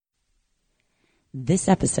This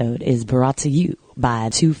episode is brought to you by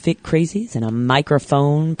Two Fit Crazies and a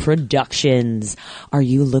Microphone Productions. Are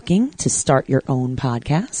you looking to start your own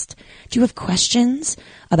podcast? Do you have questions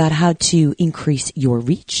about how to increase your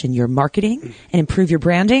reach and your marketing and improve your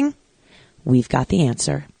branding? We've got the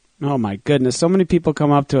answer. Oh my goodness. So many people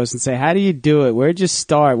come up to us and say, how do you do it? Where'd you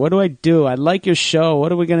start? What do I do? I like your show.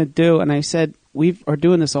 What are we going to do? And I said, we are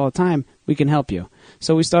doing this all the time. We can help you.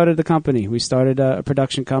 So we started the company. We started a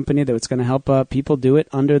production company that's going to help people do it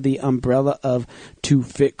under the umbrella of Two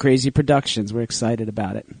Fit Crazy Productions. We're excited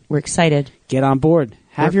about it. We're excited. Get on board.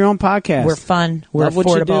 Have your own podcast. We're fun. We're Love what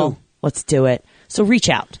you affordable. do. Let's do it. So reach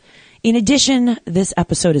out. In addition, this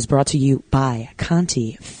episode is brought to you by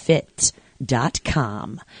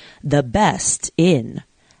ContiFit.com, the best in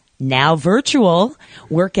now virtual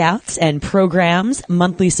workouts and programs,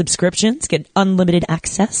 monthly subscriptions, get unlimited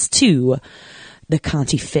access to the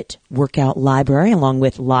Conti Fit workout library along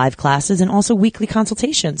with live classes and also weekly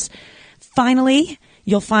consultations. Finally,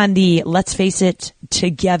 you'll find the Let's Face It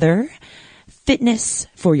Together fitness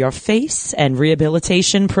for your face and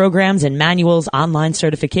rehabilitation programs and manuals, online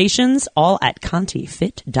certifications, all at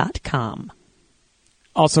ContiFit.com.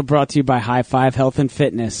 Also brought to you by High Five Health and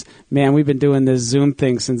Fitness. Man, we've been doing this Zoom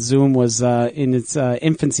thing since Zoom was in its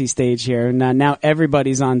infancy stage here. Now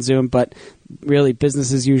everybody's on Zoom, but really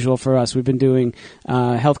business as usual for us. We've been doing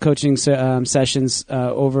health coaching sessions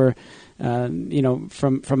over,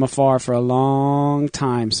 from afar for a long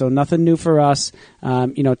time. So nothing new for us.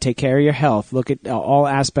 Take care of your health. Look at all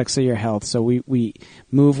aspects of your health. So we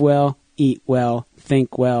move well, eat well,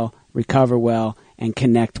 think well, recover well, and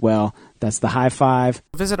connect well. That's the High Five.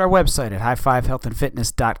 Visit our website at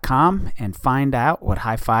highfivehealthandfitness.com and find out what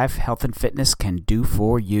High Five Health and Fitness can do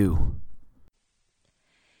for you.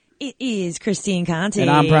 It is Christine Conti. And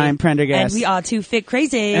I'm Brian Prendergast. And we are Two Fit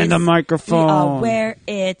Crazies. And the microphone. We are where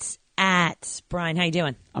it's at. Brian, how you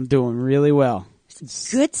doing? I'm doing really well.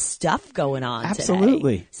 Good stuff going on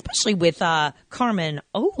Absolutely. today. Especially with Carmen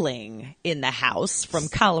Oling in the house from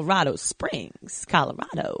Colorado Springs,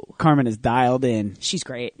 Colorado. Carmen is dialed in. She's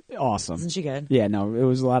great. Awesome. Isn't she good? Yeah, no, it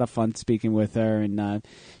was a lot of fun speaking with her. And, I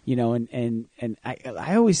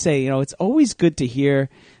always say, it's always good to hear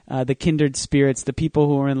the kindred spirits, the people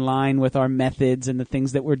who are in line with our methods and the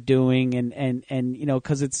things that we're doing. And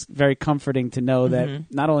because it's very comforting to know that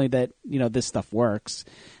not only that, this stuff works,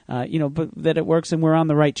 but that it works and we're on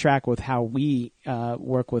the right track with how we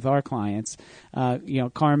work with our clients.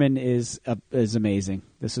 Carmen is amazing.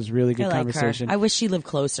 This is really good conversation. Her. I wish she lived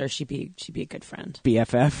closer. She'd be a good friend.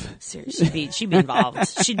 BFF. Seriously, she'd be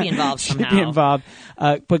involved. She'd be involved somehow. She'd be involved.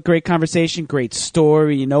 But great conversation, great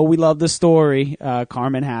story. We love the story.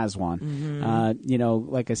 Carmen has one.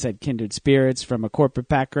 Like I said, kindred spirits from a corporate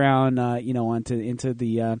background. Into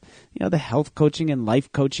the the health coaching and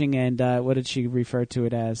life coaching. And what did she refer to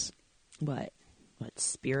it as? What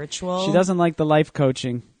spiritual? She doesn't like the life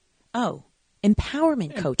coaching. Oh,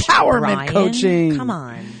 empowerment coaching. Empowerment coaching. Come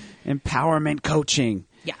on. Empowerment coaching.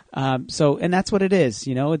 Yeah. And that's what it is.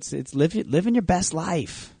 It's living your best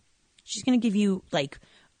life. She's going to give you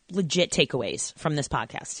legit takeaways from this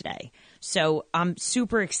podcast today. So I'm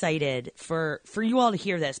super excited for you all to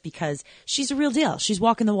hear this because she's a real deal. She's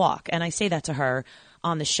walking the walk. And I say that to her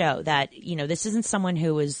on the show that, this isn't someone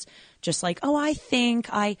who is just like, oh,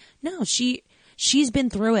 no, she's been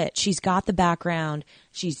through it. She's got the background.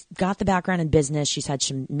 She's got the background in business. She's had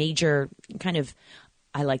some major kind of,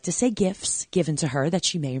 I like to say, gifts given to her that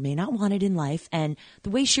she may or may not wanted in life. And the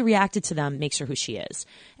way she reacted to them makes her who she is.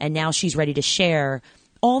 And now she's ready to share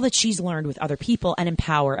all that she's learned with other people and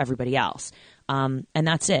empower everybody else. And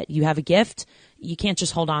that's it. You have a gift. You can't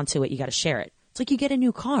just hold on to it. You got to share it. It's like you get a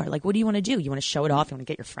new car. Like, what do you want to do? You want to show it off? You want to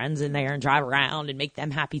get your friends in there and drive around and make them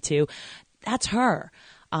happy too? That's her.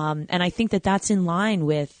 And I think that that's in line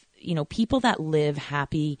with, people that live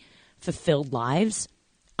happy, fulfilled lives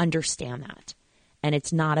understand that. And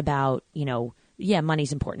it's not about,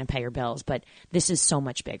 money's important to pay your bills, but this is so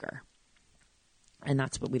much bigger. And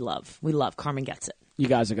that's what we love. We love Carmen gets it. You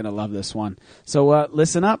guys are going to love this one. So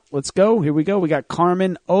listen up. Let's go. Here we go. We got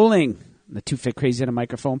Carmen Oling, the Two Fit Crazy on a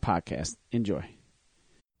Microphone podcast. Enjoy.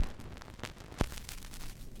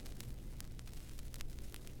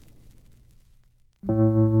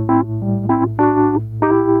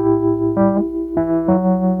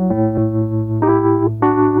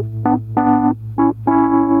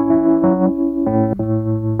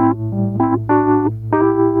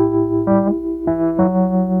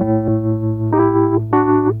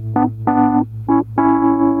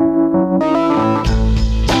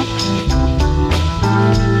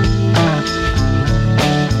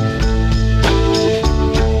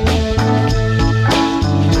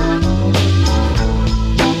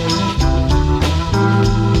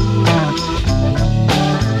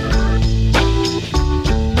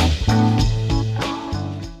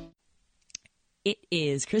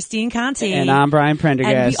 is Christine Conti. And I'm Brian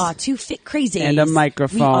Prendergast. And we are two fit crazies. And a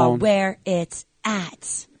microphone. We are where it's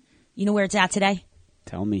at. You know where it's at today?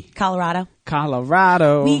 Tell me. Colorado.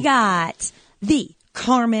 We got the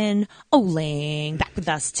Carmen Oling back with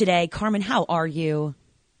us today. Carmen, how are you?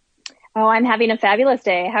 Oh, I'm having a fabulous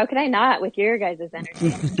day. How could I not with your guys'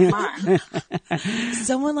 energy? Come on.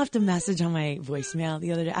 Someone left a message on my voicemail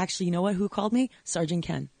the other day. Actually, you know what? Who called me? Sergeant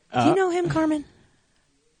Ken. Do you know him, Carmen?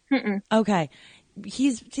 Mm-mm. Okay.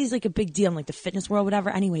 He's like a big deal in like the fitness world, whatever.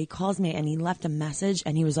 Anyway, he calls me and he left a message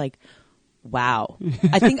and he was like, wow.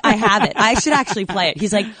 I think I have it. I should actually play it.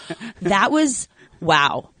 He's like, that was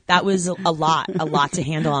wow. That was a lot to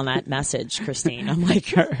handle on that message, Christine. I'm like,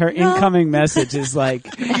 her incoming message is like,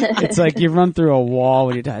 it's like you run through a wall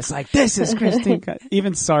when you die. It's like, this is Christine.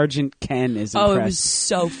 Even Sergeant Ken is impressed. Oh, it was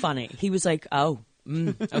so funny. He was like,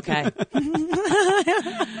 okay.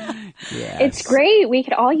 Yes. It's great. We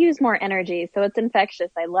could all use more energy, so it's infectious.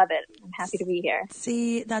 I love it. I'm happy to be here.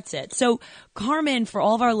 See, that's it. So Carmen, for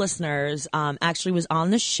all of our listeners, actually was on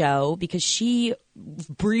the show because she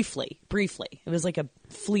briefly, it was like a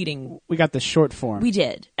fleeting. We got the short form. We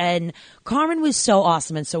did. And Carmen was so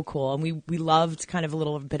awesome and so cool. And we loved kind of a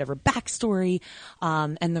little bit of her backstory.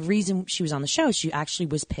 And the reason she was on the show, she actually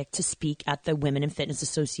was picked to speak at the Women in Fitness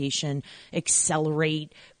Association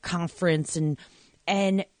Accelerate conference.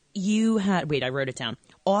 And you had, wait, I wrote it down.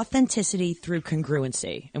 Authenticity through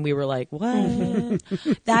congruency. And we were like, what?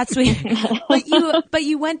 That's what, but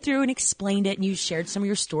you went through and explained it and you shared some of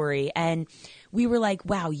your story. And we were like,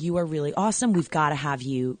 wow, you are really awesome. We've got to have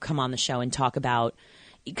you come on the show and talk about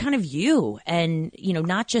kind of you and, you know,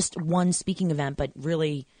 not just one speaking event, but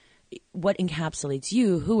really what encapsulates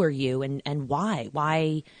you. Who are you and why?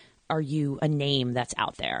 Why are you a name that's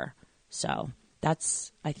out there? So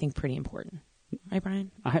that's, I think, pretty important. Right, Brian?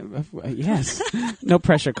 Yes. No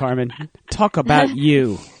pressure, Carmen. Talk about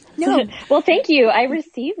you. No. Well, thank you. I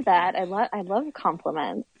received that. I love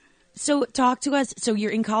compliments. So talk to us. So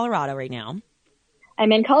you're in Colorado right now.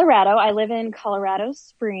 I'm in Colorado. I live in Colorado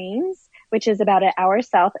Springs, which is about an hour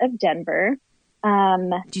south of Denver.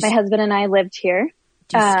 My husband and I lived here.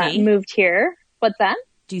 Do you ski? Moved here. What's that?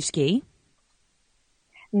 Do you ski?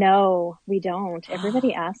 No, we don't.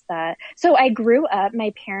 Everybody asks that. So I grew up,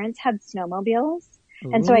 my parents had snowmobiles.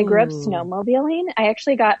 And so I grew up snowmobiling. I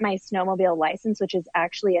actually got my snowmobile license, which is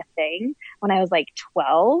actually a thing, when I was like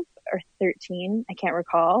 12 or 13. I can't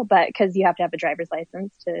recall, but because you have to have a driver's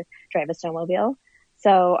license to drive a snowmobile.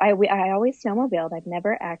 So I always snowmobiled. I've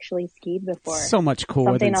never actually skied before. So much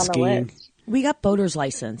cooler Something than on the skiing. list. We got boaters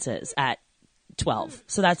licenses at 12.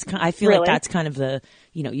 So that's, I feel Really? like that's kind of the,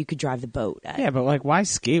 you know, you could drive the boat. Yeah, but like, why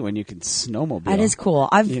ski when you can snowmobile? That is cool.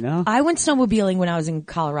 I went snowmobiling when I was in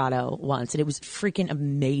Colorado once, and it was freaking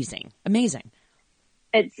amazing. Amazing.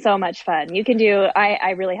 It's so much fun. You can do,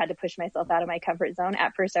 I really had to push myself out of my comfort zone.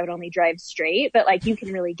 At first I would only drive straight, but like you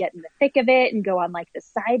can really get in the thick of it and go on like the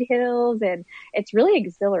side hills, and it's really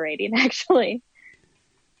exhilarating actually.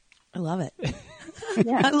 I love it.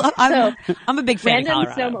 Yeah. I'm a big fan of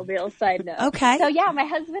random Colorado. snowmobile side note. Okay. So yeah, my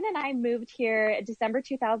husband and I moved here December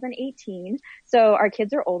 2018. So our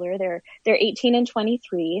kids are older. They're 18 and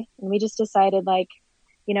 23. And we just decided like,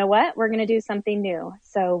 you know what? We're going to do something new.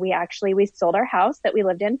 So we sold our house that we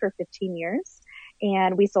lived in for 15 years,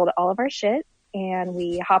 and we sold all of our shit, and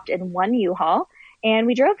we hopped in one U-Haul and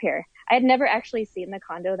we drove here. I had never actually seen the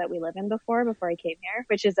condo that we live in before I came here,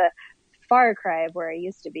 which is a far cry of where I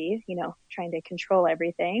used to be, you know, trying to control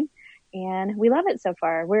everything. And we love it so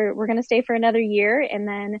far. We're going to stay for another year and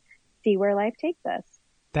then see where life takes us.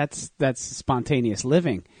 That's spontaneous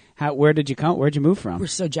living. Where did you come? Where'd you move from? We're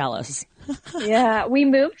so jealous. Yeah, we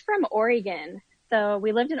moved from Oregon. So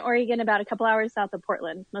we lived in Oregon, about a couple hours south of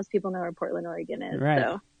Portland. Most people know where Portland, Oregon is. Right.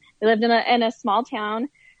 So we lived in a small town.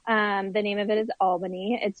 The name of it is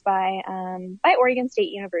Albany. It's by Oregon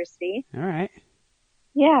State University. All right.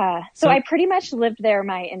 Yeah. So I pretty much lived there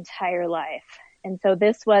my entire life. And so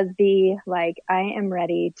this was I am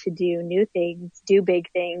ready to do new things, do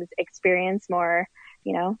big things, experience more,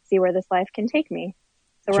 you know, see where this life can take me.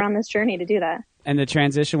 So we're on this journey to do that. And the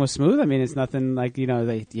transition was smooth. I mean, it's nothing like, you know,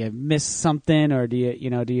 do you miss something, or do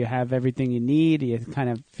you have everything you need? Do you kind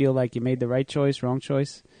of feel like you made the right choice, wrong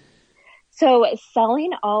choice? So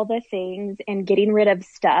selling all the things and getting rid of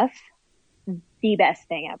stuff, the best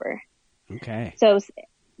thing ever. Okay. So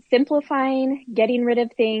simplifying, getting rid of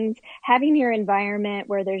things, having your environment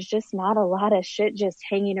where there's just not a lot of shit just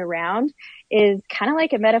hanging around is kind of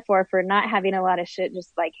like a metaphor for not having a lot of shit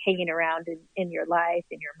just like hanging around in your life,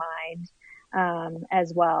 in your mind,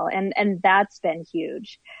 as well. And that's been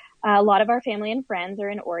huge. A lot of our family and friends are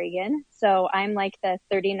in Oregon. So I'm like the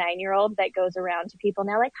 39-year-old that goes around to people and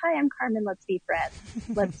they're like, hi, I'm Carmen. Let's be friends.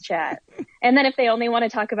 Let's chat. And then if they only want to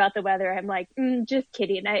talk about the weather, I'm like, just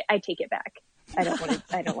kidding. I take it back. I don't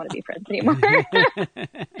want to be friends anymore.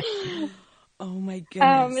 Oh my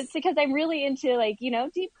goodness. It's because I'm really into like,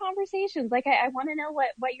 deep conversations. Like I want to know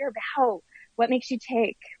what you're about, what makes you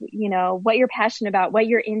tick, what you're passionate about, what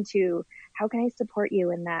you're into. How can I support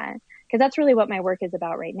you in that? Because that's really what my work is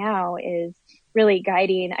about right now, is really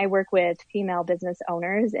guiding. I work with female business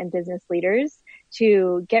owners and business leaders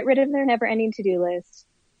to get rid of their never ending to-do list,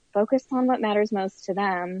 focus on what matters most to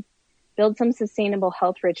them, build some sustainable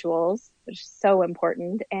health rituals, which is so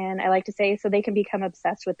important. And I like to say, so they can become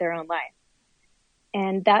obsessed with their own life.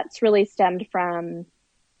 And that's really stemmed from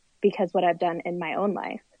because what I've done in my own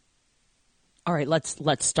life. All right, let's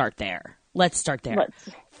start there.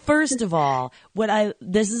 First of all,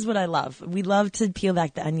 this is what I love. We love to peel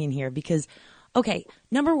back the onion here because, okay,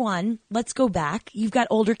 number one, let's go back. You've got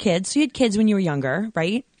older kids. So you had kids when you were younger,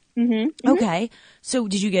 right? Mm-hmm. Okay. So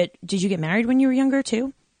did you get married when you were younger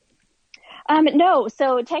too? No.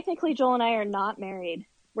 So technically Joel and I are not married.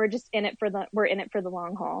 We're just in it for the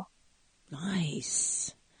long haul.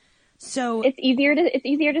 Nice. So it's easier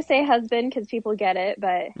to say husband because people get it,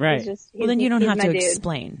 but right. He's well, then you don't have to dude.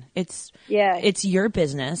 explain. It's your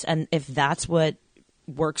business, and if that's what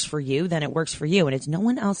works for you, then it works for you, and it's no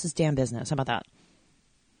one else's damn business. How about that?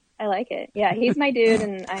 I like it. Yeah, he's my dude,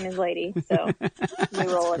 and I'm his lady, so we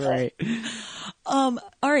roll with it. All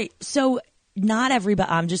right, so not everybody.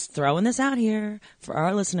 I'm just throwing this out here for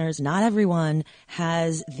our listeners. Not everyone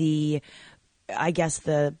has the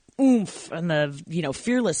oomph and the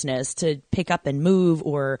fearlessness to pick up and move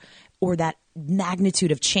or that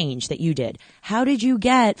magnitude of change that you did. How did you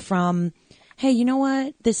get from, hey, you know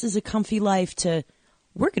what, this is a comfy life, to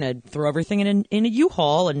we're gonna throw everything in a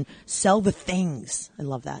U-Haul and sell the things? I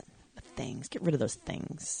love that. The things. Get rid of those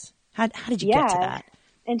things. How did you get to that?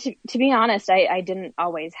 And to be honest, I didn't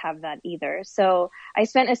always have that either. So I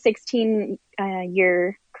spent a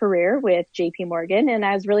 16-year career with JP Morgan, and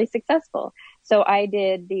I was really successful. So I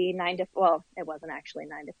did the it wasn't actually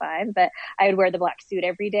 9 to 5, but I would wear the black suit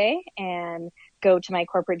every day and go to my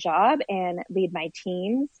corporate job and lead my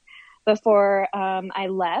teams. Before I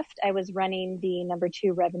left, I was running the number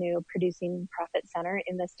 2 revenue producing profit center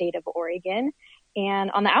in the state of Oregon.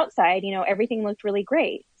 And on the outside, everything looked really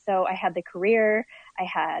great. So I had the career, I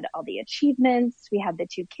had all the achievements, we had the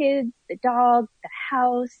 2 kids, the dog, the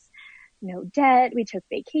house, no debt. We took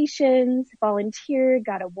vacations, volunteered,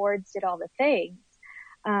 got awards, did all the things.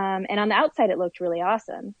 And on the outside, it looked really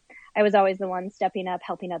awesome. I was always the one stepping up,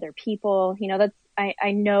 helping other people.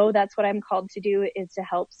 I know that's what I'm called to do, is to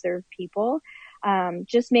help serve people.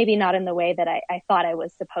 Just maybe not in the way that I thought I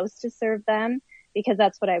was supposed to serve them, because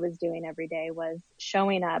that's what I was doing every day, was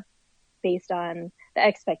showing up based on the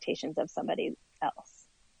expectations of somebody else.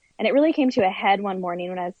 And it really came to a head one morning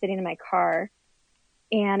when I was sitting in my car.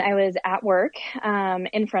 And I was at work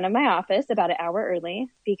in front of my office about an hour early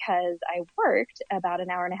because I worked about an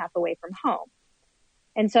hour and a half away from home.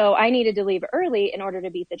 And so I needed to leave early in order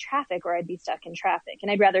to beat the traffic, or I'd be stuck in traffic.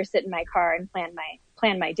 And I'd rather sit in my car and plan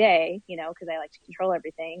my day, because I like to control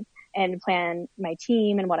everything, and plan my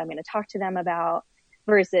team and what I'm going to talk to them about,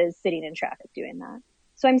 versus sitting in traffic doing that.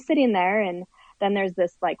 So I'm sitting there, and then there's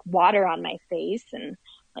this like water on my face, and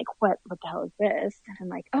like, what the hell is this? And I'm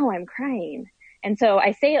like, oh, I'm crying. And so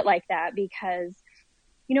I say it like that because,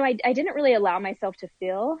 I didn't really allow myself to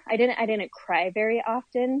feel. I didn't cry very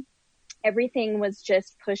often. Everything was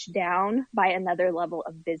just pushed down by another level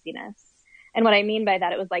of busyness. And what I mean by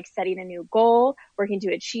that, it was like setting a new goal, working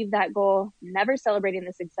to achieve that goal, never celebrating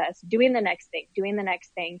the success, doing the next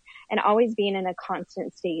thing, and always being in a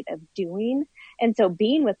constant state of doing. And so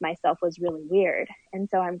being with myself was really weird. And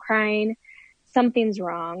so I'm crying. Something's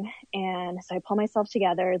wrong. And so I pull myself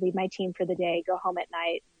together, leave my team for the day, go home at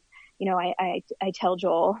night. I tell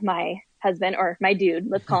Joel, my husband, or my dude,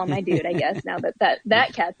 let's call him my dude, I guess, now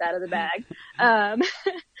that cat's out of the bag.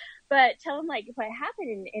 But tell him like what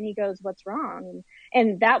happened, and he goes, what's wrong?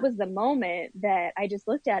 And that was the moment that I just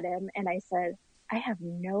looked at him and I said, I have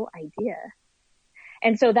no idea.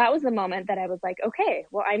 And so that was the moment that I was like, okay,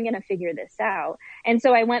 well, I'm going to figure this out. And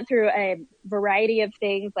so I went through a variety of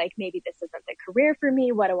things, like maybe this isn't the career for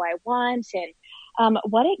me. What do I want? And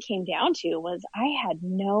what it came down to was I had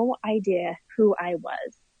no idea who I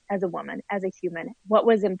was as a woman, as a human, what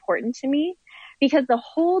was important to me. Because the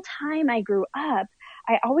whole time I grew up,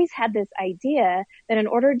 I always had this idea that in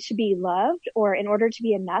order to be loved, or in order to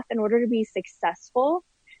be enough, in order to be successful,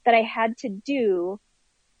 that I had to do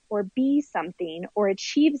or be something or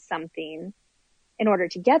achieve something in order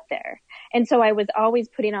to get there. And so I was always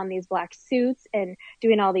putting on these black suits and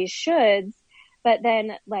doing all these shoulds, but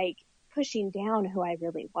then like pushing down who I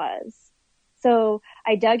really was. So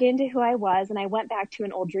I dug into who I was, and I went back to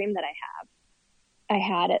an old dream that I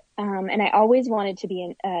had it. And I always wanted to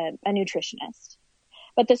be a nutritionist.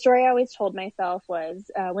 But the story I always told myself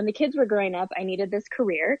was, when the kids were growing up, I needed this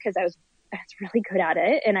career because I was really good at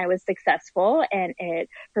it and I was successful, and it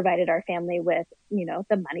provided our family with, you know,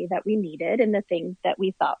 the money that we needed and the things that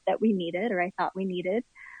we thought that we needed, or I thought we needed.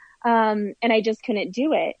 And I just couldn't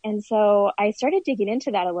do it. And so I started digging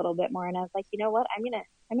into that a little bit more, and I was like, you know what, I'm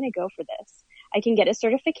going to go for this. I can get a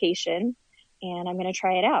certification and I'm going to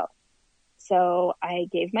try it out. So I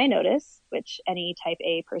gave my notice, which any type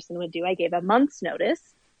A person would do. I gave a month's notice.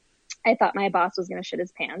 I thought my boss was going to shit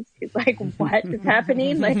his pants. He's like, what is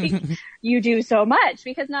happening? Like, you do so much.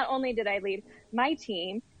 Because not only did I lead my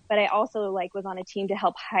team, but I also like was on a team to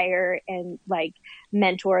help hire and like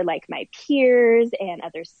mentor like my peers and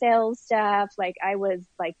other sales staff. Like I was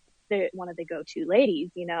like one of the go-to ladies,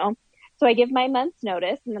 you know? So I give my month's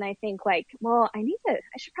notice, and then I think like, well, I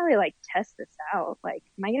should probably like test this out. Like,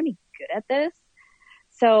 am I going to be good at this?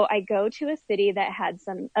 So I go to a city that had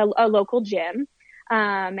a local gym.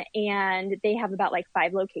 And they have about like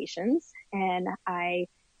 5 locations, and I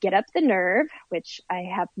get up the nerve, which I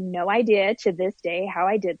have no idea to this day how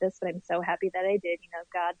I did this, but I'm so happy that I did. You know,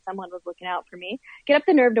 God, someone was looking out for me. Get up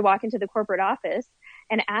the nerve to walk into the corporate office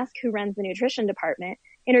and ask who runs the nutrition department,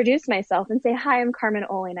 introduce myself and say, hi, I'm Carmen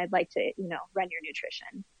Oling. I'd like to, you know, run your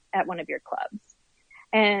nutrition at one of your clubs.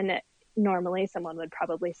 And normally someone would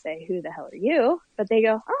probably say, who the hell are you? But they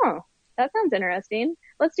go, oh, that sounds interesting.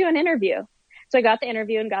 Let's do an interview. So I got the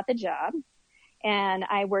interview and got the job, and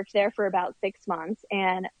I worked there for about 6 months.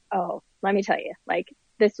 And oh, let me tell you, like,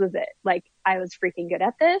 this was it. Like, I was freaking good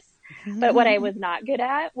at this, but what I was not good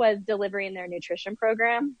at was delivering their nutrition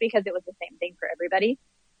program, because it was the same thing for everybody.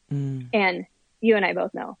 And you and I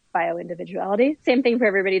both know bio-individuality, same thing for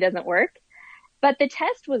everybody doesn't work. But the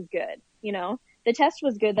test was good. You know, the test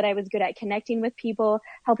was good that I was good at connecting with people,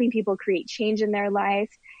 helping people create change in their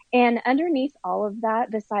life. And underneath all of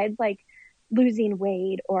that, besides like losing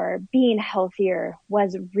weight or being healthier,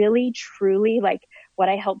 was really truly like what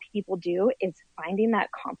I help people do is finding that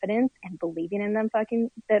confidence and believing in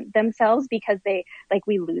themselves, because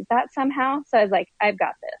we lose that somehow. So I was like, I've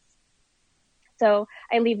got this. So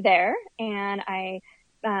I leave there and I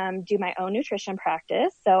do my own nutrition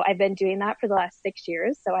practice. So I've been doing that for the last 6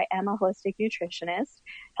 years. So I am a holistic nutritionist,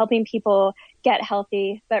 helping people get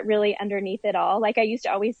healthy, but really underneath it all, like I used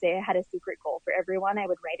to always say, I had a secret goal for everyone. I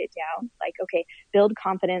would write it down, like, okay, build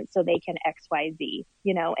confidence so they can X, Y, Z,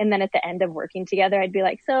 you know, and then at the end of working together, I'd be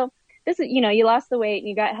like, so this is, you know, you lost the weight and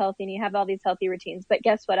you got healthy and you have all these healthy routines, but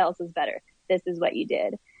guess what else is better? This is what you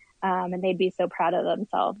did. And they'd be so proud of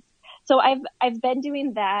themselves. So I've been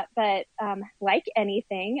doing that, but like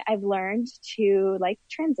anything, I've learned to like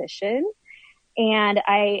transition, and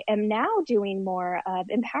I am now doing more of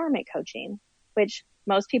empowerment coaching, which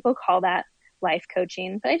most people call that life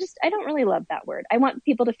coaching, but I don't really love that word. I want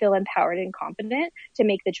people to feel empowered and confident to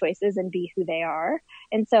make the choices and be who they are.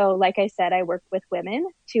 And so, like I said, I work with women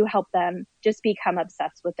to help them just become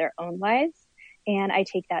obsessed with their own lives. And I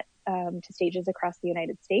take that to stages across the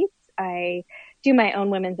United States. I do my own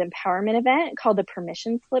women's empowerment event called the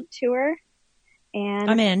Permission Slip Tour. And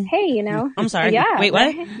I'm in. Hey, you know. I'm sorry. Yeah. Wait,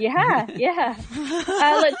 what? Yeah.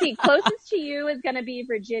 Let's see. Closest to you is going to be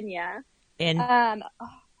Virginia.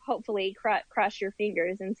 Hopefully, cross your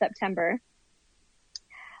fingers, in September.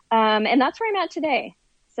 And that's where I'm at today.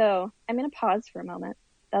 So I'm going to pause for a moment.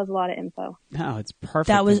 That was a lot of info. No, it's perfect.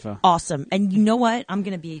 That was info. awesome. And you know what? I'm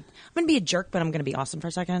gonna be a jerk, but I'm gonna be awesome for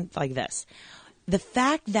a second. Like this. The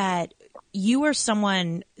fact that you are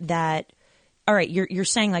someone that, all right, you're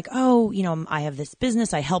saying like, oh, you know, I have this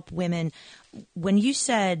business, I help women. When you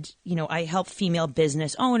said, you know, I help female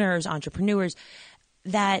business owners, entrepreneurs,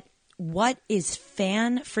 that what is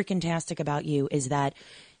fan-freaking-tastic about you is that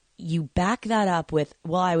you back that up with,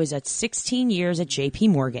 well, I was at 16 years at JP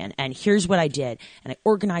Morgan, and here's what I did, and I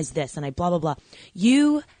organized this, and I blah, blah, blah.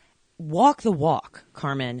 You walk the walk,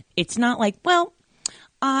 Carmen. It's not like, well,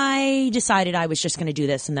 I decided I was just going to do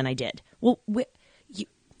this, and then I did. Well,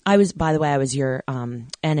 I was your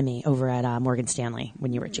enemy over at Morgan Stanley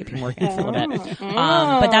when you were at JP Morgan for a little bit.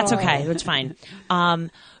 But that's okay. It's fine.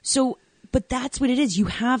 But that's what it is. You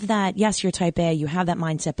have that, yes, you're type A, you have that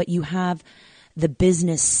mindset, but you have the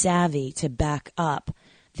business savvy to back up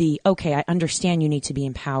okay, I understand you need to be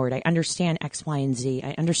empowered. I understand X, Y, and Z.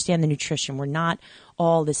 I understand the nutrition. We're not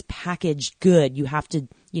all this packaged good. You have to,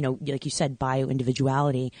 you know, like you said,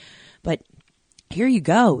 bio-individuality. But here you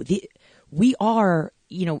go. we are,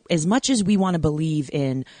 as much as we want to believe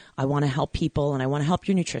in, I want to help people and I want to help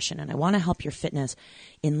your nutrition and I want to help your fitness,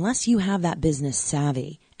 unless you have that business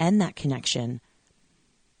savvy and that connection,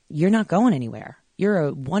 you're not going anywhere. You're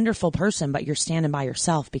a wonderful person, but you're standing by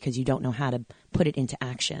yourself because you don't know how to put it into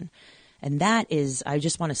action. And that is, I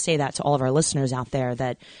just want to say that to all of our listeners out there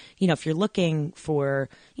that, if you're looking for,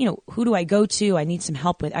 who do I go to? I need some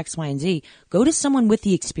help with X, Y, and Z. Go to someone with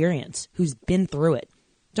the experience who's been through it.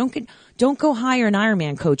 Don't go hire an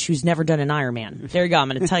Ironman coach who's never done an Ironman. There you go. I'm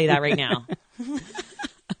going to tell you that right now.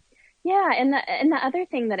 Yeah. And the other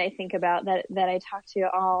thing that I think about that I talk to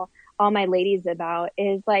all my ladies about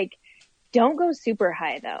is like, don't go super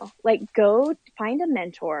high though. Like go find a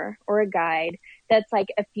mentor or a guide that's like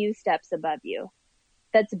a few steps above you,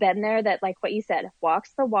 that's been there, that like what you said,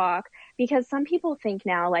 walks the walk. Because some people think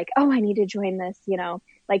now like, oh, I need to join this,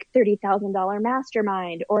 like $30,000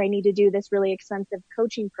 mastermind, or I need to do this really expensive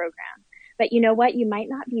coaching program. But you know what? You might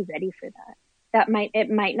not be ready for that. It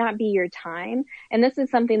might not be your time. And this is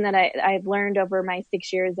something that I've learned over my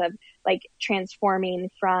 6 years of like transforming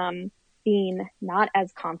from being not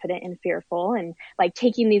as confident and fearful and like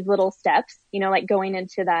taking these little steps, like going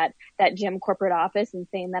into that gym corporate office and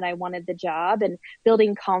saying that I wanted the job and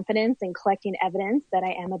building confidence and collecting evidence that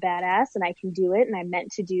I am a badass and I can do it and I'm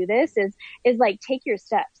meant to do this is like take your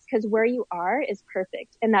steps, because where you are is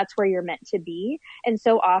perfect and that's where you're meant to be. And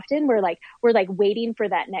so often we're like waiting for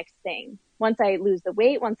that next thing. Once I lose the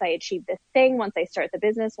weight, once I achieve this thing, once I start the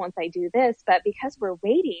business, once I do this, but because we're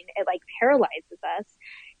waiting, it like paralyzes us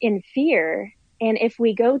in fear. And if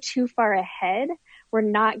we go too far ahead, we're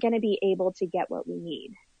not going to be able to get what we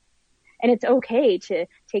need. And it's okay to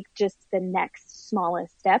take just the next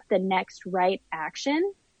smallest step, the next right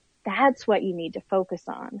action. That's what you need to focus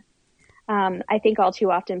on. I think all too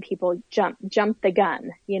often people jump the gun,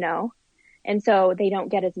 and so they don't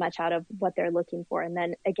get as much out of what they're looking for. And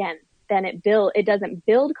then again, it doesn't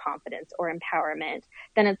build confidence or empowerment.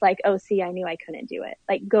 Then it's like, oh, see, I knew I couldn't do it.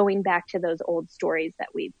 Like going back to those old stories that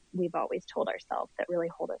we've always told ourselves that really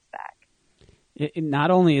hold us back.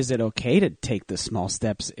 Not only is it okay to take the small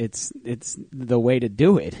steps, it's the way to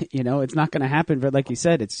do it. It's not going to happen, but like you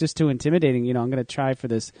said, it's just too intimidating. I'm going to try for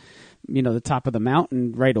this, the top of the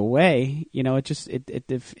mountain right away. It's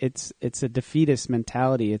a defeatist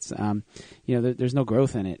mentality. It's there's no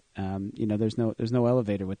growth in it. There's no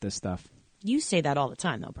elevator with this stuff. You say that all the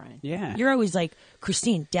time, though, Brian. Yeah. You're always like,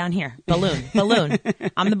 Christine, down here, balloon.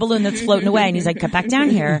 I'm the balloon that's floating away. And he's like, get back down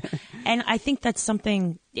here. And I think that's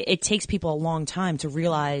something, it takes people a long time to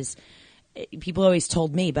realize. People always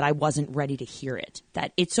told me, but I wasn't ready to hear it,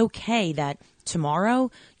 that it's okay that tomorrow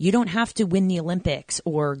you don't have to win the Olympics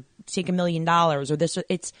or take $1 million or this.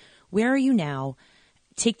 It's where are you now?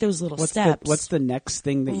 Take those little steps. What's the next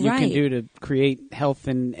thing that you can do to create health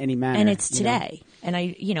in any manner? And it's today. And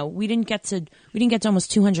we didn't get to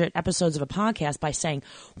almost 200 episodes of a podcast by saying,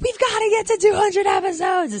 we've got to get to 200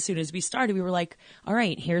 episodes. As soon as we started, we were like, all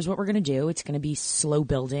right, here's what we're going to do. It's going to be slow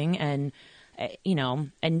building. And,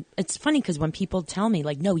 and it's funny because when people tell me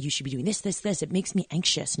like, no, you should be doing this, it makes me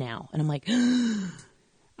anxious now. And I'm like,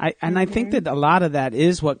 I think that a lot of that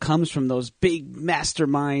is what comes from those big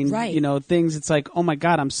mastermind, things. It's like, oh my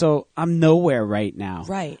God, I'm nowhere right now.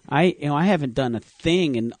 Right. I haven't done a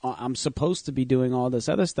thing and I'm supposed to be doing all this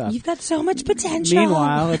other stuff. You've got so much potential.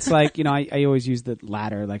 Meanwhile, it's like, I always use the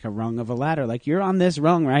ladder, like a rung of a ladder. Like you're on this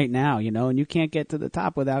rung right now, and you can't get to the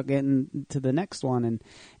top without getting to the next one.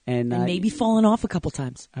 And maybe falling off a couple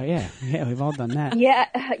times. Oh yeah. Yeah. We've all done that.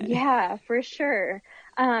 Yeah, for sure.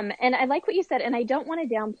 And I like what you said, and I don't want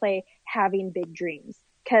to downplay having big dreams,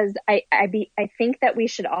 because I think that we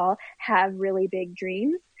should all have really big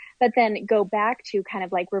dreams, but then go back to kind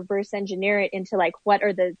of like reverse engineer it into like, what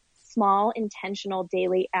are the small intentional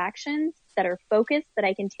daily actions that are focused that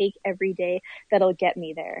I can take every day that'll get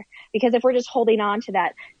me there? Because if we're just holding on to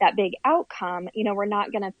that big outcome, we're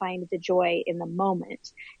not going to find the joy in the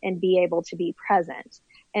moment and be able to be present.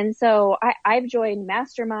 And so I've joined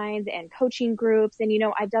masterminds and coaching groups and,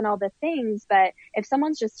 I've done all the things, but if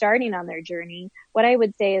someone's just starting on their journey, what I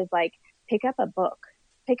would say is like, pick up a book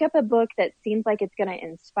that seems like it's going to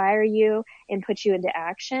inspire you and put you into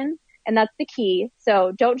action. And that's the key.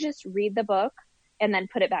 So don't just read the book and then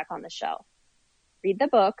put it back on the shelf. Read the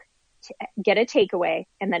book, get a takeaway,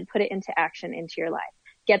 and then put it into action into your life.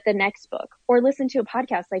 Get the next book or listen to a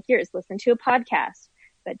podcast like yours. Listen to a podcast,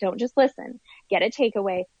 but don't just listen. Get a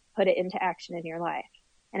takeaway, put it into action in your life.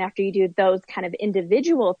 And after you do those kind of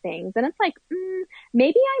individual things, then it's like,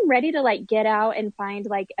 maybe I'm ready to like get out and find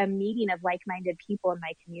like a meeting of like-minded people in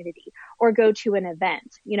my community or go to an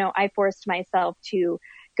event. I forced myself to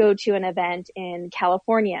go to an event in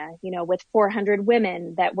California, you know, with 400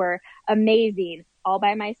 women that were amazing all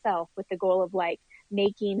by myself with the goal of like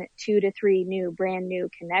making 2 to 3 brand new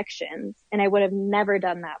connections. And I would have never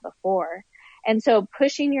done that before. And so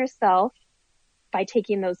pushing yourself by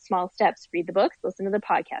taking those small steps, read the books, listen to the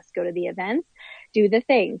podcast, go to the events, do the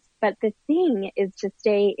things. But the thing is to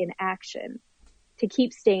stay in action, to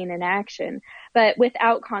keep staying in action, but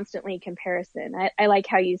without constantly comparison. I like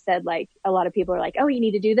how you said, like, a lot of people are like, oh, you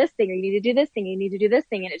need to do this thing, or you need to do this thing, you need to do this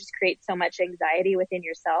thing. And it just creates so much anxiety within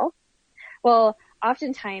yourself. Well,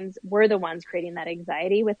 oftentimes we're the ones creating that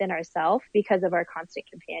anxiety within ourselves because of our constant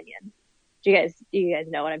companion. Do you guys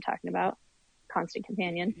know what I'm talking about? Constant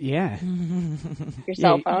companion. Yeah. Your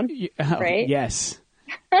cell phone, right? Yes.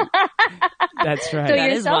 That's right. So That your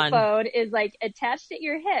is cell one. phone is like attached at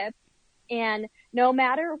your hip, and no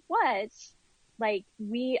matter what, like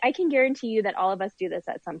I can guarantee you that all of us do this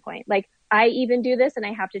at some point. Like I even do this and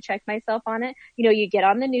I have to check myself on it. You know, you get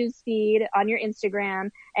on the news feed on your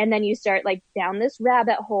Instagram and then you start like down this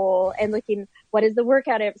rabbit hole and looking, what is the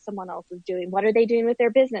workout someone else is doing? What are they doing with their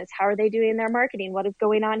business? How are they doing their marketing? What is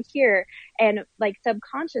going on here? And like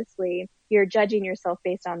subconsciously, you're judging yourself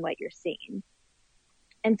based on what you're seeing.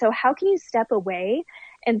 And so how can you step away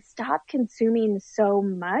and stop consuming so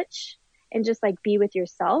much and just like be with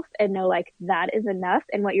yourself and know like that is enough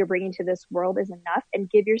and what you're bringing to this world is enough, and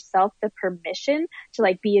give yourself the permission to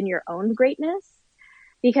like be in your own greatness?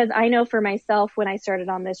 Because I know for myself, when I started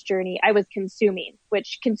on this journey, I was consuming. And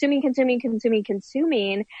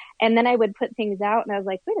then I would put things out and I was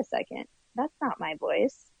like, wait a second, that's not my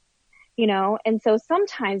voice, you know? And so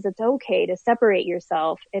sometimes it's okay to separate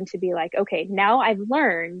yourself and to be like, okay, now I've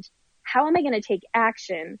learned, how am I going to take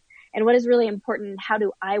action? And what is really important? How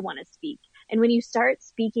do I want to speak? And when you start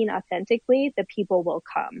speaking authentically, the people will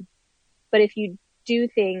come. But if you do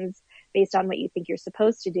things based on what you think you're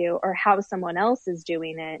supposed to do or how someone else is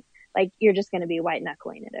doing it, like you're just going to be white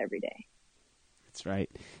knuckling it every day. That's right.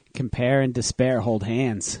 Compare and despair hold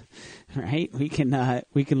hands, right? We can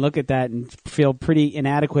look at that and feel pretty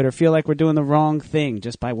inadequate or feel like we're doing the wrong thing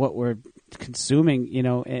just by what we're consuming, you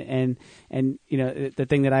know, and you know, the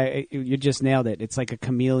thing that you just nailed it. It's like a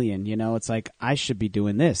chameleon, you know, it's like, I should be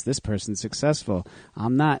doing this. This person's successful.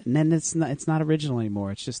 I'm not. And then it's not original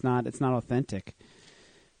anymore. It's not authentic.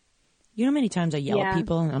 You know how many times I yell at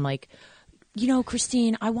people and I'm like, you know,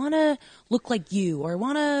 Christine, I want to look like you, or I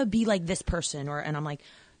want to be like this person, and I'm like,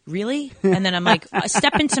 really? And then I'm like,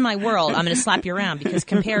 step into my world. I'm going to slap you around because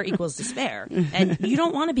compare equals despair. And you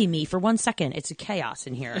don't want to be me for 1 second. It's a chaos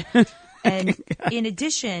in here. And in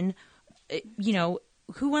addition, you know,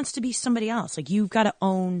 who wants to be somebody else? Like, you've got to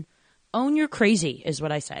own your crazy is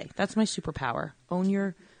what I say. That's my superpower. Own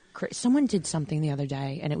your someone did something the other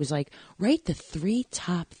day and it was like, write the 3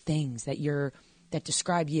 top things that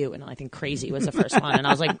describe you. And I think crazy was the first one. And I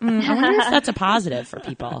was like, I wonder if that's a positive for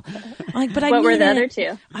people. I'm like, but what were the other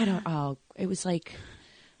 2? I don't. Oh, it was like,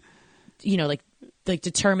 you know, like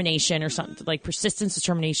determination or something, like persistence,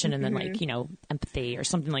 determination, and then like, you know, empathy or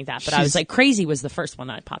something like that. But I was like, crazy was the first one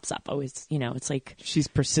that pops up. Always, you know, it's like she's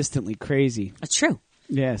persistently crazy. It's true.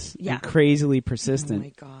 Yes. Yeah. And crazily persistent. Oh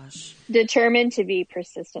my gosh. Determined to be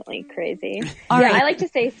persistently crazy. All right. I like to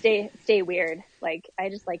say stay weird. Like, I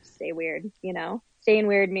just like to stay weird, you know? Staying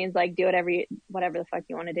weird means like do whatever the fuck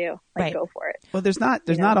you want to do. Like, Right. go for it. Well, there's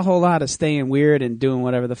not a whole lot of staying weird and doing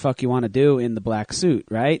whatever the fuck you want to do in the black suit,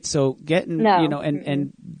 right? So getting, you know,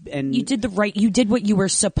 and You did you did what you were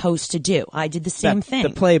supposed to do. I did the same thing. The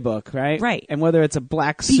playbook, right? Right. And whether it's a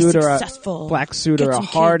black suit or successful, or get a some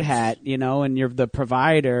hard kids. hat, you know, and you're the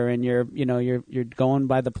provider and you're going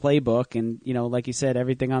by the playbook, and you know, like you said,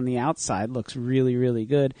 everything on the outside looks really, really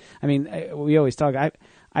good. I mean, we always talk.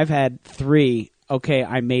 I've had 3. Okay,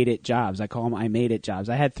 I made it jobs. I call them I made it jobs.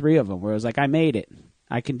 I had 3 of them where I was like, I made it.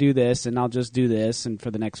 I can do this, and I'll just do this, and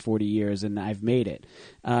for the next 40 years, and I've made it.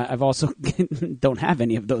 I've also don't have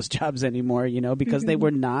any of those jobs anymore, you know, because they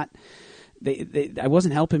were not. I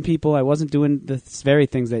wasn't helping people. I wasn't doing the very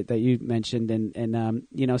things that you mentioned, and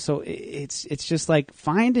you know, so it's just like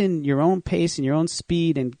finding your own pace and your own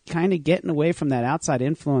speed, and kind of getting away from that outside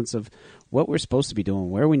influence of what we're supposed to be doing,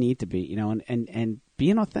 where we need to be, you know, and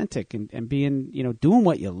being authentic and being, you know, doing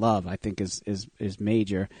what you love, I think is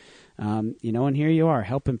major. You know, and here you are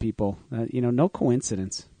helping people, you know, no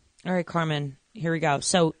coincidence. All right, Carmen, here we go.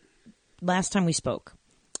 So last time we spoke,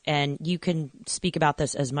 and you can speak about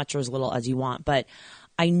this as much or as little as you want, but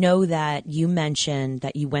I know that you mentioned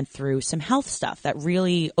that you went through some health stuff that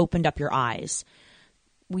really opened up your eyes.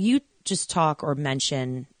 Will you just talk or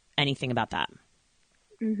mention anything about that?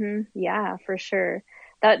 Yeah, for sure.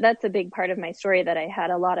 that's a big part of my story, that I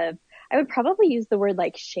had a lot of, I would probably use the word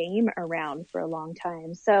like shame around for a long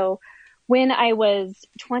time. So when I was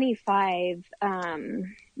 25,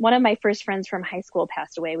 one of my first friends from high school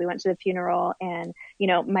passed away. We went to the funeral, and, you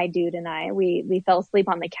know, my dude and I, we fell asleep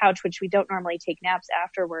on the couch, which we don't normally take naps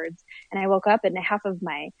afterwards. And I woke up and half of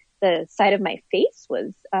the side of my face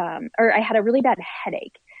was, or I had a really bad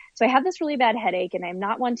headache. So I had this really bad headache, and I'm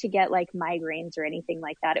not one to get like migraines or anything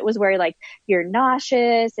like that. It was where like you're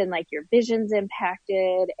nauseous and like your vision's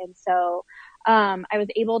impacted. And so I was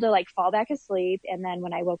able to like fall back asleep. And then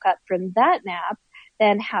when I woke up from that nap,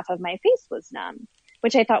 then half of my face was numb,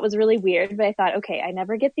 which I thought was really weird. But I thought, okay, I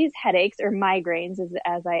never get these headaches or migraines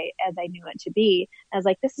as I knew it to be. I was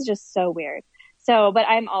like, this is just so weird. So, but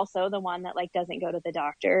I'm also the one that like doesn't go to the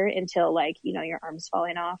doctor until like, you know, your arm's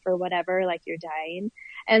falling off or whatever, like you're dying.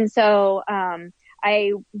 And so,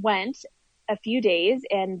 I went a few days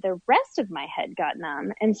and the rest of my head got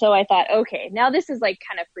numb. And so I thought, okay, now this is like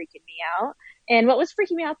kind of freaking me out. And what was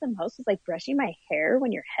freaking me out the most was like brushing my hair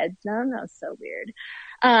when your head's numb. That was so weird.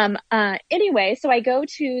 Anyway, so I go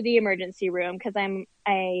to the emergency room because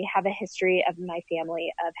I have a history of my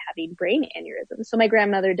family of having brain aneurysms. So my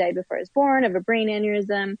grandmother died before I was born of a brain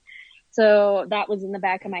aneurysm. So that was in the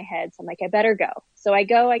back of my head. So I'm like, I better go. So I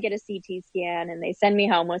go, I get a CT scan, and they send me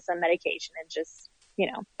home with some medication, and just, you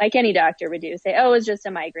know, like any doctor would do, say, oh, it's just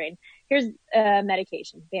a migraine. Here's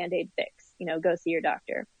medication, Band-Aid fix, you know, go see your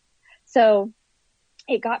doctor. So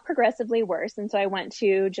it got progressively worse. And so I went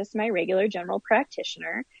to just my regular general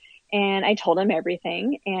practitioner, and I told him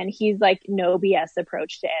everything. And he's like, no BS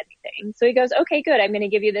approach to anything. So he goes, okay, good. I'm going to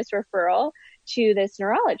give you this referral to this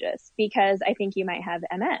neurologist because I think you might have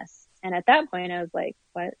MS. And at that point I was like,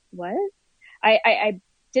 what? I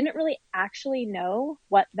didn't really actually know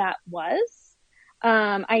what that was.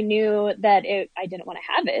 I knew that I didn't want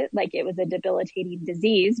to have it. Like, it was a debilitating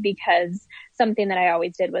disease, because something that I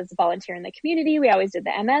always did was volunteer in the community. We always did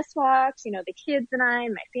the MS walks, you know, the kids and I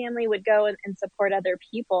and my family would go and support other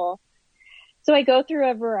people. So I go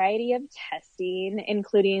through a variety of testing,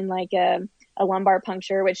 including like a lumbar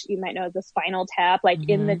puncture, which you might know is a spinal tap, like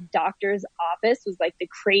in the doctor's office, was like the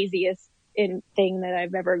craziest thing that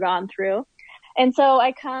I've ever gone through. And so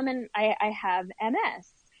I come and I have MS.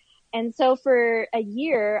 And so for a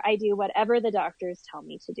year, I do whatever the doctors tell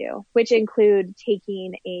me to do, which include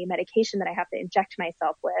taking a medication that I have to inject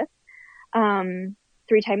myself with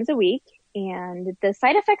 3 times a week. And the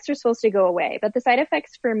side effects are supposed to go away. But the side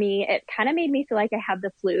effects for me, it kind of made me feel like I had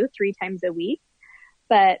the flu 3 times a week.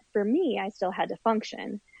 But for me, I still had to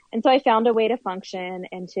function. And so I found a way to function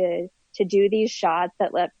and to do these shots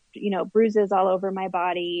that left, you know, bruises all over my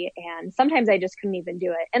body. And sometimes I just couldn't even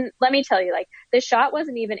do it. And let me tell you, like, the shot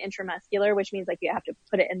wasn't even intramuscular, which means like you have to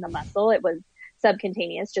put it in the muscle. It was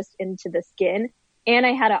subcutaneous, just into the skin. And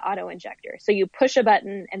I had an auto injector. So you push a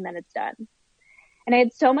button and then it's done. And I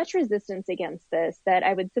had so much resistance against this that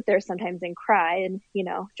I would sit there sometimes and cry. And, you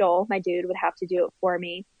know, Joel, my dude, would have to do it for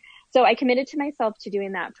me. So I committed to myself to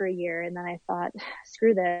doing that for a year. And then I thought,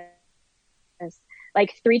 screw this.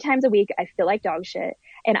 Like 3 times a week, I feel like dog shit,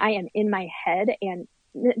 and I am in my head. And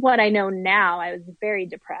what I know now, I was very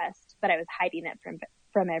depressed, but I was hiding it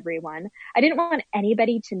from everyone. I didn't want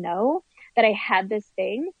anybody to know that I had this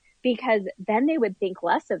thing, because then they would think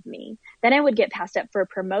less of me. Then I would get passed up for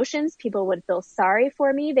promotions. People would feel sorry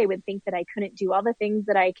for me. They would think that I couldn't do all the things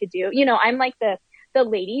that I could do. You know, I'm like the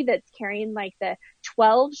lady that's carrying like the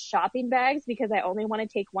 12 shopping bags because I only want to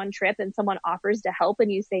take one trip, and someone offers to help and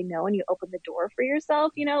you say no and you open the door for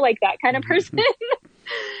yourself, you know, like that kind of person.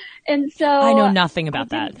 And so I know nothing about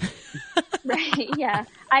that. Right. Yeah.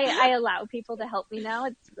 I allow people to help me now.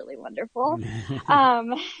 It's really wonderful.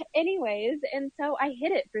 Anyways. And so I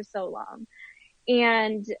hid it for so long,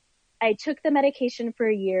 and I took the medication for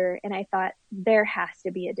a year, and I thought there has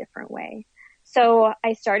to be a different way. So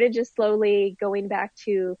I started just slowly going back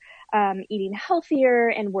to eating healthier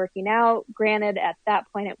and working out. Granted, at that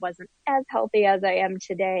point, it wasn't as healthy as I am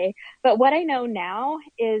today. But what I know now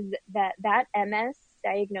is that MS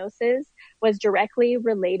diagnosis was directly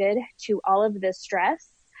related to all of the stress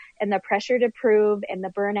and the pressure to prove and the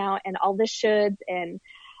burnout and all the shoulds and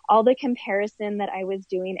all the comparison that I was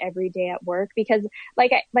doing every day at work. Because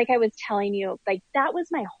like I was telling you, like, that was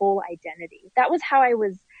my whole identity. That was how I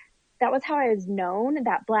was known,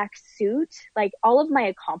 that black suit. Like, all of my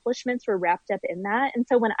accomplishments were wrapped up in that. And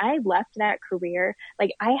so when I left that career,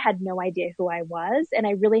 like, I had no idea who I was, and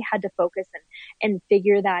I really had to focus and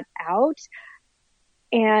figure that out.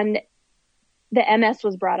 And the MS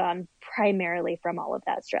was brought on primarily from all of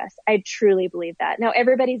that stress. I truly believe that. Now,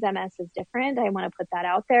 everybody's MS is different. I want to put that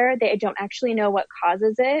out there. They don't actually know what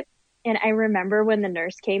causes it. And I remember when the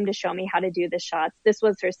nurse came to show me how to do the shots, this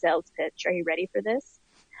was her sales pitch. Are you ready for this?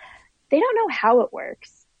 They don't know how it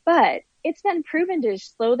works, but it's been proven to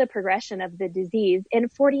slow the progression of the disease in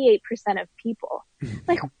 48% of people.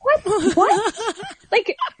 Like, what?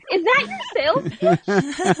 Like, is that your sales pitch? Like,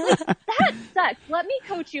 that sucks. Let me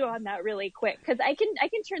coach you on that really quick. Cause I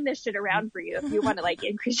can turn this shit around for you if you want to like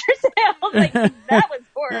increase your sales. Like, that was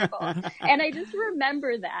horrible. And I just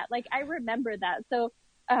remember that. Like, I remember that. So,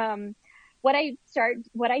 what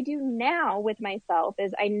I do now with myself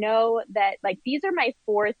is I know that like, these are my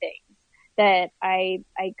 4 things that I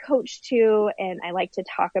coach to and I like to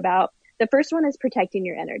talk about. The first one is protecting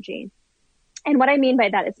your energy. And what I mean by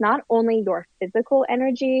that, it's not only your physical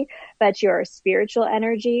energy, but your spiritual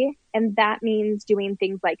energy. And that means doing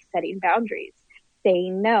things like setting boundaries,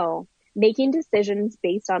 saying no, making decisions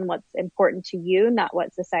based on what's important to you, not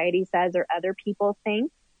what society says or other people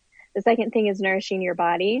think. The second thing is nourishing your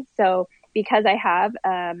body. So because I have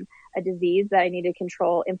a disease that I need to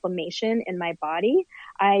control inflammation in my body,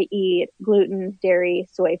 I eat gluten, dairy,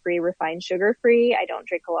 soy-free, refined sugar-free. I don't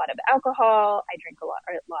drink a lot of alcohol. I drink a lot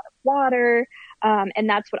of water. And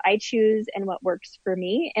that's what I choose and what works for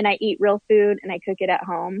me. And I eat real food and I cook it at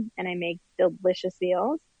home and I make delicious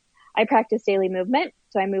meals. I practice daily movement.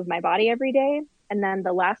 So I move my body every day. And then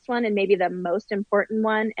the last one, and maybe the most important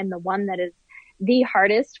one, and the one that is the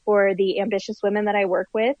hardest for the ambitious women that I work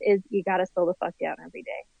with, is you got to slow the fuck down every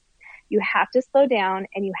day. You have to slow down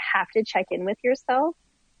and you have to check in with yourself,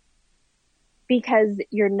 because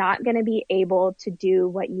you're not going to be able to do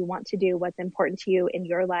what you want to do, what's important to you in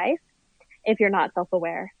your life, if you're not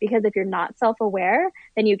self-aware. Because if you're not self-aware,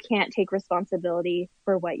 then you can't take responsibility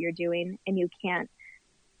for what you're doing and you can't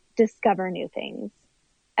discover new things.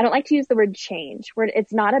 I don't like to use the word change.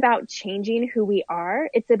 It's not about changing who we are.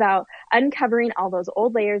 It's about uncovering all those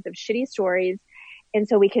old layers of shitty stories. And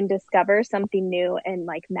so we can discover something new and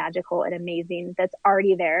like magical and amazing that's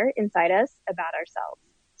already there inside us about ourselves.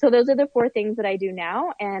 So those are the 4 things that I do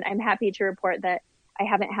now. And I'm happy to report that I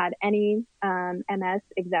haven't had any MS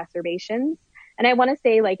exacerbations. And I want to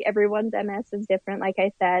say, like, everyone's MS is different. Like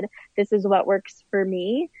I said, this is what works for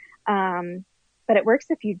me. But it works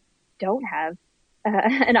if you don't have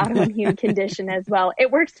an autoimmune condition as well.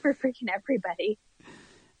 It works for freaking everybody.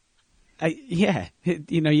 Yeah,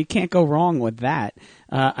 you can't go wrong with that.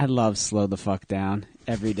 I love slow the fuck down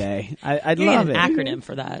every day. I love it. Acronym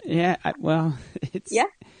for that. Yeah. It's. Yeah.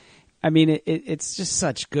 I mean, it's just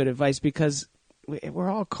such good advice, because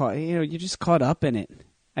we're all caught. You're just caught up in it.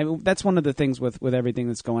 I mean, that's one of the things with everything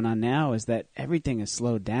that's going on now, is that everything is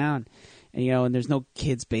slowed down. And, and there's no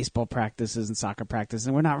kids' baseball practices and soccer practices,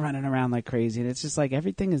 and we're not running around like crazy. And it's just like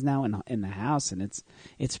everything is now in the house, and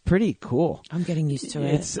it's pretty cool. I'm getting used to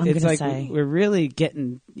it. It's like we're really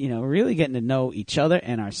getting to know each other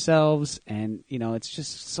and ourselves, and it's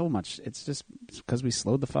just so much. It's just because we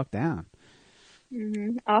slowed the fuck down.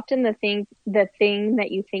 Mm-hmm. Often the thing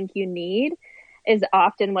that you think you need is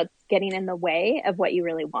often what's getting in the way of what you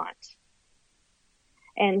really want.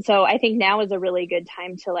 And so I think now is a really good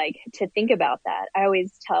time to think about that. I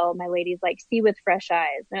always tell my ladies, like, see with fresh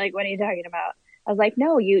eyes. They're like, what are you talking about? I was like,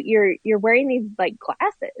 no, you're wearing these like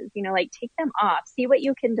glasses, like take them off, see what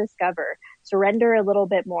you can discover, surrender a little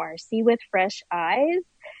bit more, see with fresh eyes,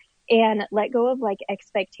 and let go of like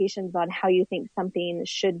expectations on how you think something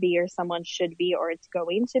should be or someone should be or it's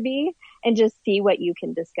going to be, and just see what you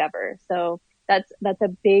can discover. So that's a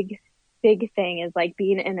big thing, is like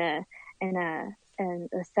being in a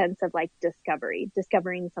sense of like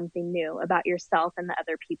discovering something new about yourself and the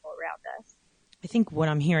other people around us. I think what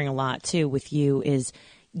I'm hearing a lot too with you is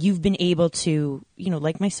you've been able to,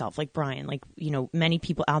 like myself, like Brian, like, many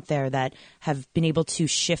people out there that have been able to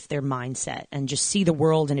shift their mindset and just see the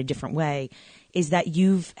world in a different way, is that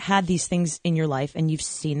you've had these things in your life and you've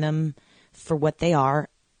seen them for what they are,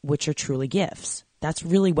 which are truly gifts. That's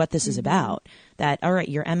really what this is about. That, all right,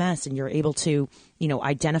 you're MS and you're able to,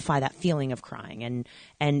 identify that feeling of crying.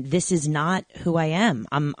 And this is not who I am.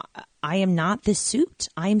 I am not this suit.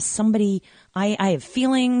 I am somebody, I have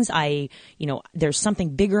feelings. There's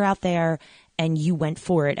something bigger out there, and you went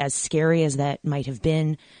for it, as scary as that might have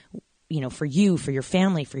been, for you, for your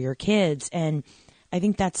family, for your kids. And I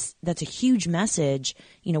think that's a huge message,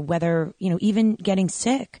 whether, even getting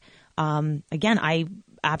sick. Again, I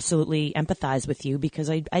absolutely empathize with you, because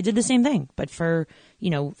I did the same thing, but for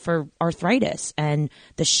arthritis and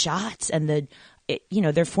the shots and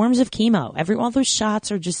they're forms of chemo. All those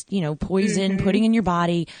shots are just, poison putting in your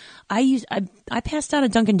body. I passed out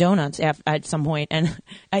at Dunkin' Donuts at some point, and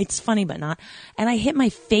it's funny, but not. And I hit my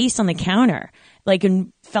face on the counter,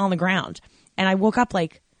 and fell on the ground. And I woke up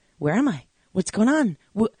like, where am I? What's going on?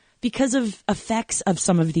 because of effects of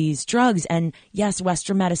some of these drugs. And yes,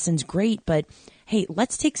 Western medicine's great, but hey,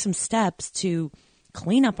 let's take some steps to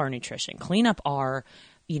clean up our nutrition, clean up our,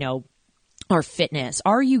 our fitness.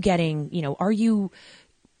 Are you getting, are you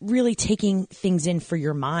really taking things in for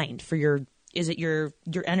your mind, is it your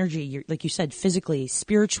energy, like you said, physically,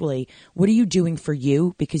 spiritually? What are you doing for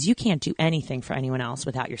you? Because you can't do anything for anyone else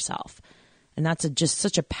without yourself. And that's just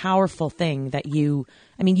such a powerful thing that you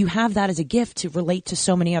have that as a gift to relate to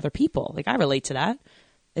so many other people. Like I relate to that.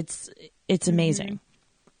 It's amazing.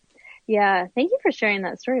 Yeah. Thank you for sharing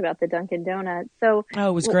that story about the Dunkin' Donuts. So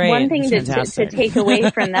it was great. One thing to take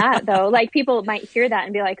away from that though, like people might hear that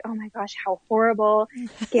and be like, oh my gosh, how horrible,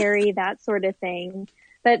 scary, that sort of thing.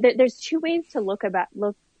 But there's two ways to look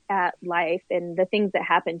at life and the things that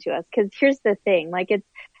happen to us. Cause here's the thing, like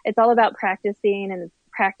it's all about practicing and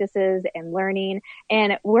practices and learning,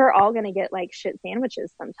 and we're all going to get like shit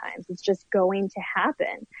sandwiches sometimes. It's just going to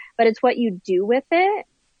happen, but it's what you do with it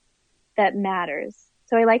that matters.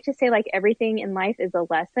 So I like to say like everything in life is a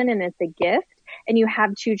lesson and it's a gift, and you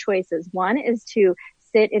have two choices. One is to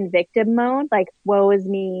sit in victim mode, like woe is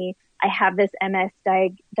me, I have this MS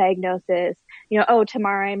diagnosis,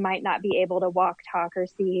 tomorrow I might not be able to walk, talk, or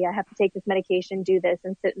see, I have to take this medication, do this,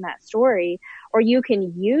 and sit in that story. Or you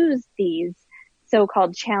can use these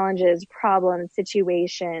so-called challenges, problems,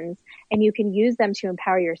 situations, and you can use them to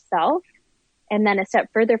empower yourself. And then a step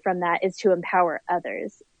further from that is to empower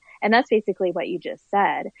others. And that's basically what you just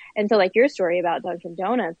said. And so like your story about Dunkin'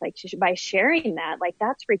 Donuts, like by sharing that, like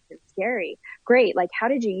that's freaking scary. Great. Like how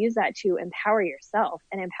did you use that to empower yourself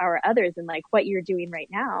and empower others? And like what you're doing right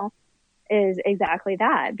now is exactly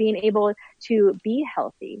that, being able to be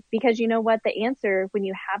healthy. Because you know what? The answer when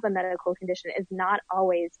you have a medical condition is not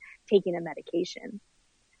always taking a medication.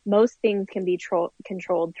 Most things can be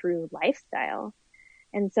controlled through lifestyle.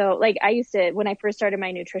 And so like I used to, when I first started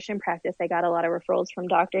my nutrition practice, I got a lot of referrals from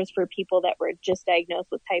doctors for people that were just diagnosed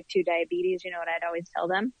with type 2 diabetes. You know what I'd always tell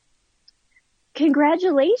them?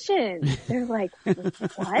 Congratulations. They're like,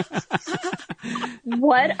 what?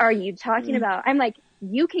 What are you talking about? I'm like,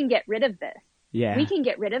 you can get rid of this. Yeah. We can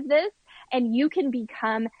get rid of this and you can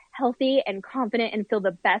become healthy and confident and feel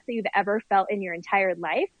the best that you've ever felt in your entire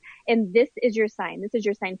life. And this is your sign. This is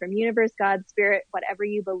your sign from universe, God, spirit, whatever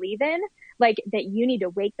you believe in, like that you need to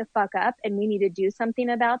wake the fuck up and we need to do something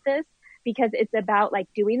about this, because it's about like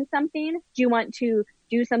doing something. Do you want to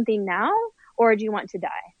do something now or do you want to die?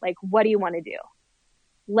 Like, what do you want to do?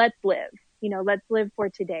 Let's live, let's live for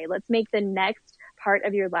today. Let's make the next part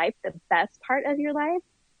of your life the best part of your life.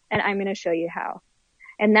 And I'm going to show you how.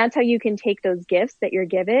 And that's how you can take those gifts that you're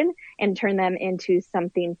given and turn them into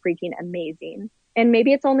something freaking amazing. And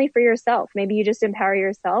maybe it's only for yourself. Maybe you just empower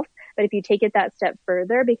yourself. But if you take it that step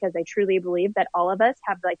further, because I truly believe that all of us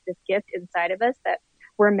have like this gift inside of us that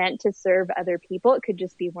we're meant to serve other people. It could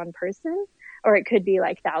just be one person or it could be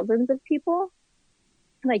like thousands of people.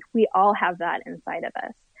 Like we all have that inside of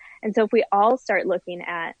us. And so if we all start looking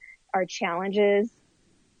at our challenges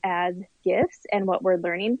as gifts and what we're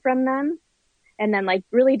learning from them, and then like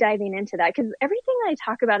really diving into that, because everything I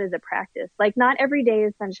talk about is a practice. Like not every day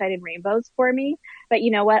is sunshine and rainbows for me, but you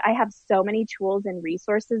know what? I have so many tools and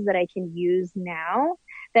resources that I can use now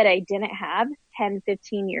that I didn't have 10,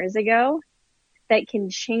 15 years ago that can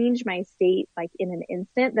change my state like in an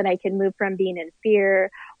instant, that I can move from being in fear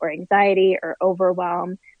or anxiety or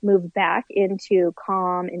overwhelm, move back into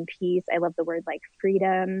calm and peace. I love the word like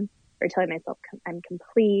freedom, or telling myself I'm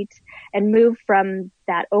complete, and move from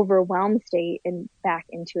that overwhelmed state and back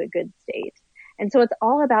into a good state. And so it's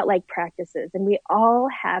all about like practices, and we all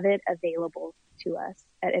have it available to us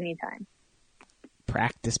at any time.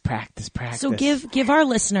 Practice. So give our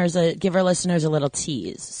listeners a little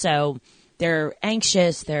tease. So they're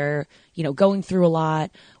anxious, they're, going through a lot.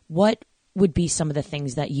 What would be some of the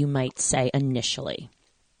things that you might say initially?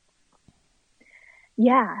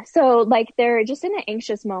 Yeah. So like they're just in an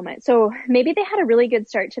anxious moment. So maybe they had a really good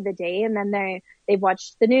start to the day and then they've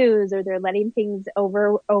watched the news or they're letting things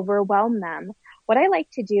overwhelm them. What I like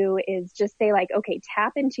to do is just say like, okay,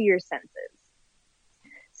 tap into your senses.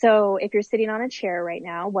 So if you're sitting on a chair right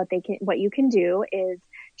now, what you can do is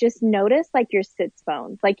just notice like your sits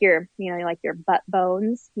bones, like your butt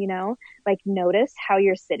bones, like notice how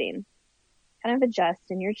you're sitting. Kind of adjust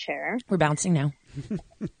in your chair. We're bouncing now.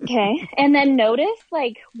 Okay. And then notice,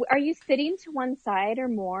 like, are you sitting to one side or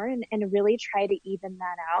more, and really try to even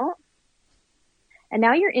that out? And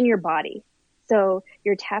now you're in your body. So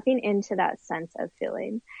you're tapping into that sense of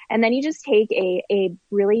feeling. And then you just take a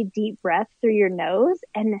really deep breath through your nose.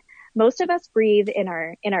 And most of us breathe in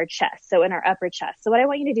our chest. So in our upper chest. So what I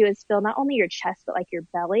want you to do is feel not only your chest, but like your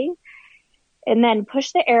belly. And then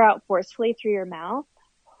push the air out forcefully through your mouth.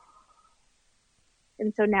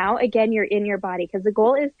 And so now, again, you're in your body, because the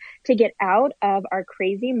goal is to get out of our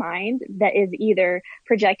crazy mind that is either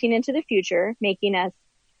projecting into the future, making us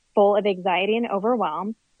full of anxiety and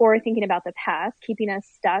overwhelm, or thinking about the past, keeping us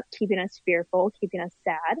stuck, keeping us fearful, keeping us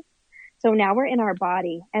sad. So now we're in our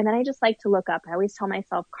body. And then I just like to look up. I always tell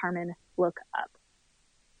myself, Carmen, look up.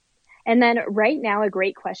 And then right now, a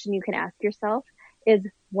great question you can ask yourself is,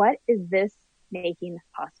 what is this making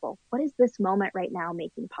possible? What is this moment right now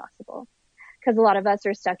making possible? Because a lot of us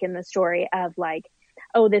are stuck in the story of like,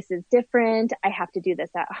 oh, this is different. I have to do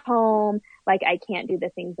this at home. Like, I can't do the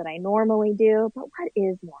things that I normally do. But what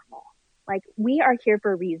is normal? Like, we are here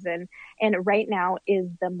for a reason. And right now is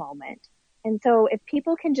the moment. And so if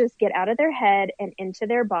people can just get out of their head and into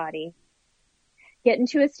their body, get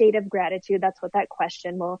into a state of gratitude, that's what that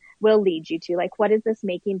question will lead you to. Like, what is this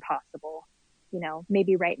making possible? You know,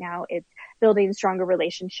 maybe right now it's building stronger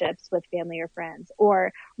relationships with family or friends,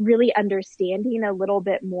 or really understanding a little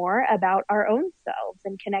bit more about our own selves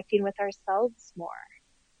and connecting with ourselves more.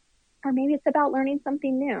 Or maybe it's about learning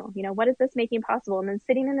something new. You know, what is this making possible? And then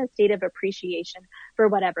sitting in a state of appreciation for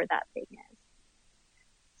whatever that thing is.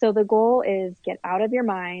 So the goal is get out of your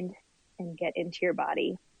mind and get into your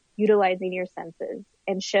body, utilizing your senses,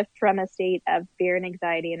 and shift from a state of fear and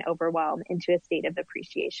anxiety and overwhelm into a state of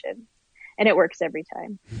appreciation. And it works every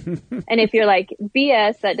time. And if you're like,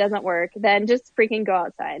 BS, that doesn't work, then just freaking go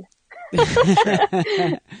outside.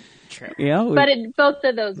 True. Yeah, but both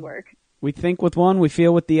of those work. We think with one, we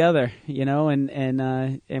feel with the other, you know,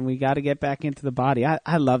 and we got to get back into the body.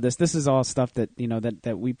 I love this. This is all stuff that, you know,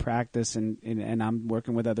 that we practice, and I'm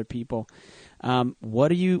working with other people. What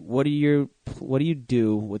do you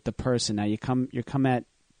do with the person? Now you come at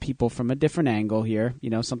people from a different angle here, you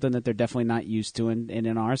know, something that they're definitely not used to, and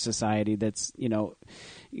in our society that's, you know,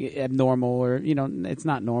 abnormal, or, you know, it's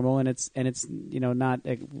not normal, and it's you know, not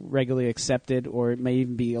regularly accepted, or it may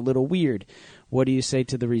even be a little weird. What do you say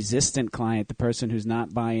to the resistant client, the person who's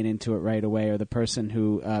not buying into it right away, or the person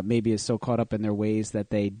who maybe is so caught up in their ways that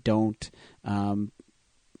they don't,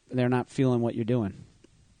 they're not feeling what you're doing?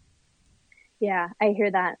 Yeah, I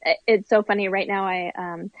hear that. It's so funny. Right now,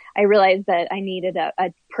 I realized that I needed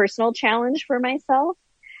a personal challenge for myself.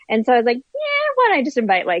 And so I was like, yeah, why don't I just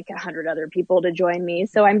invite like 100 other people to join me?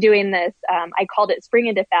 So I'm doing this, I called it Spring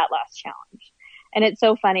into Fat Loss Challenge. And it's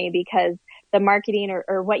so funny because the marketing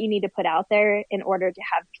or what you need to put out there in order to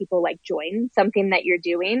have people like join something that you're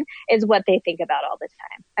doing is what they think about all the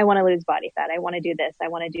time. I want to lose body fat. I want to do this. I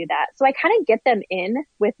want to do that. So I kind of get them in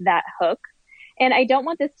with that hook. And I don't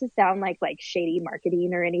want this to sound like shady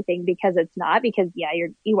marketing or anything, because it's not, because yeah,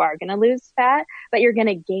 you are going to lose fat, but you're going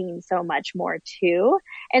to gain so much more too.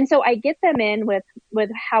 And so I get them in with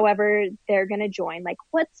however they're going to join, like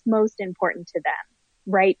what's most important to them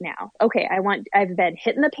right now. Okay. I've been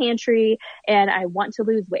hitting the pantry and I want to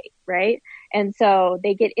lose weight. Right. And so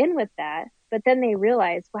they get in with that, but then they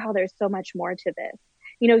realize, wow, there's so much more to this.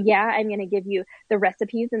 You know, yeah, I'm going to give you the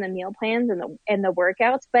recipes and the meal plans and the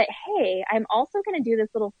workouts, but hey, I'm also going to do this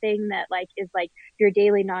little thing that is your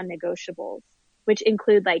daily non-negotiables, which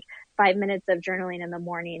include 5 minutes of journaling in the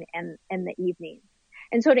morning and the evening.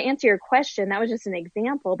 And so to answer your question, that was just an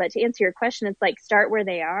example, but to answer your question, it's start where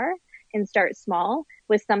they are and start small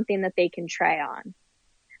with something that they can try on,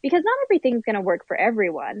 because not everything's going to work for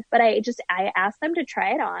everyone, but I ask them to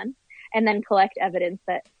try it on and then collect evidence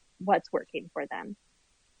that what's working for them.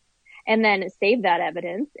 And then save that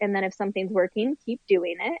evidence. And then if something's working, keep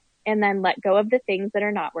doing it. And then let go of the things that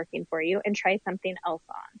are not working for you and try something else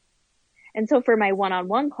on. And so for my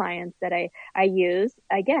one-on-one clients that I use,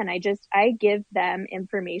 again, I give them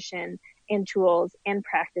information and tools and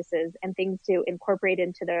practices and things to incorporate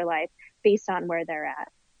into their life based on where they're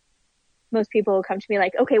at. Most people will come to me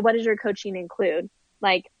like, okay, what does your coaching include?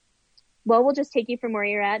 Well, we'll just take you from where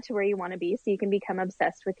you're at to where you want to be so you can become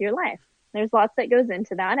obsessed with your life. There's lots that goes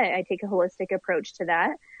into that. I take a holistic approach to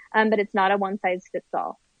that. But it's not a one size fits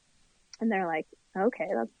all. And they're like, okay,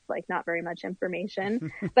 that's not very much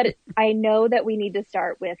information, but I know that we need to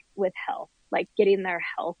start with health, getting their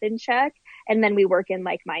health in check. And then we work in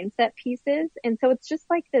mindset pieces. And so it's just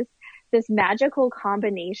this magical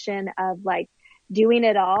combination of doing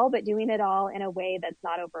it all, but doing it all in a way that's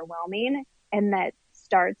not overwhelming and that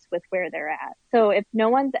starts with where they're at. So if no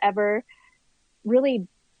one's ever really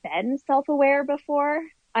been self-aware before,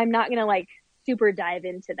 I'm not going to super dive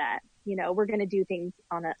into that. You know, we're going to do things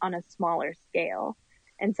on a smaller scale.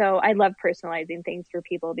 And so I love personalizing things for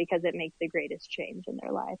people because it makes the greatest change in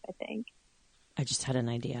their life, I think. I just had an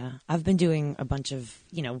idea. I've been doing a bunch of,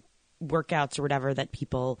 workouts or whatever that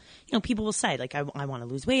people will say, like, I want to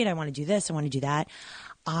lose weight. I want to do this. I want to do that.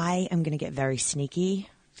 I am going to get very sneaky.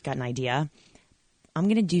 I've got an idea. I'm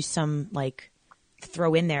going to do some, like,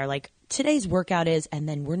 throw in there, like, today's workout is, and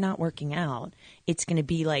then we're not working out. It's going to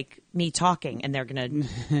be like me talking, and they're going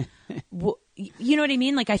to, you know what I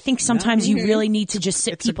mean? Like, I think sometimes you really need to just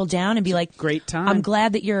sit people down and be like, great time. I'm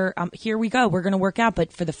glad that you're, here we go. We're going to work out.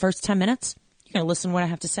 But for the first 10 minutes, you're going to listen to what I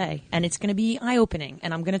have to say. And it's going to be eye opening.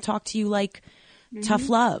 And I'm going to talk to you like tough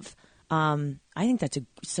love. I think that's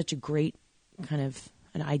such a great kind of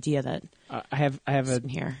an idea that I have a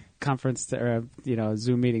here. conference or a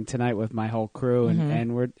Zoom meeting tonight with my whole crew, and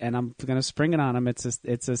I'm going to spring it on them. It's a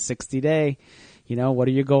 60-day. What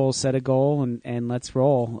are your goals? Set a goal and let's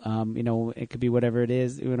roll. It could be whatever it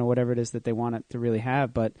is. Whatever it is that they want it to really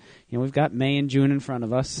have. But we've got May and June in front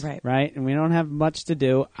of us, right? And we don't have much to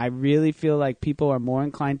do. I really feel like people are more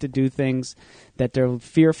inclined to do things that they're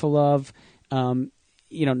fearful of.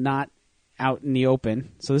 Not out in the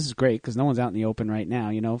open. So this is great because no one's out in the open right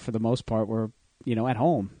now. For the most part, we're at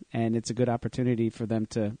home, and it's a good opportunity for them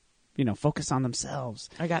to, focus on themselves.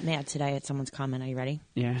 I got mad today at someone's comment. Are you ready?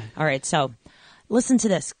 Yeah. All right. So listen to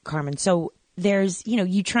this, Carmen. So there's,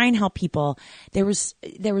 you try and help people. There was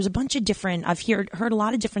a bunch of different, I've heard a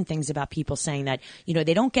lot of different things about people saying that,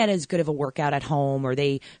 they don't get as good of a workout at home, or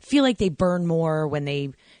they feel like they burn more when they,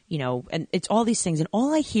 and it's all these things. And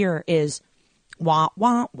all I hear is wah,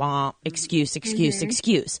 wah, wah, excuse.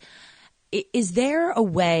 Is there a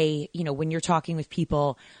way, when you're talking with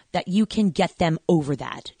people, that you can get them over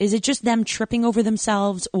that? Is it just them tripping over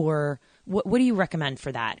themselves, or what do you recommend for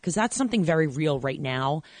that? Because that's something very real right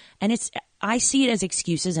now. And I see it as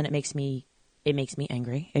excuses, and it makes me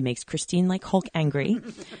angry. It makes Christine like Hulk angry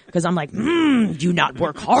because I'm like, you not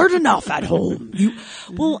work hard enough at home.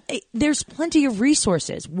 There's plenty of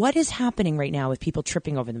resources. What is happening right now with people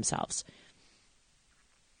tripping over themselves?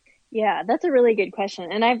 Yeah, that's a really good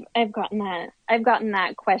question. And I've gotten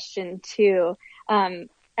that question too.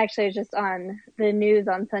 Actually I was just on the news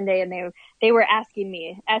on Sunday, and they were asking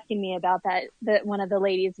me about that one of the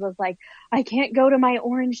ladies was like, I can't go to my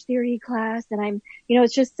Orange Theory class, and I'm,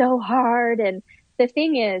 it's just so hard. And the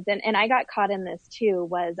thing is, and I got caught in this too,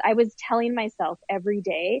 was I was telling myself every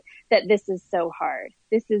day that this is so hard.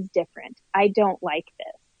 This is different. I don't like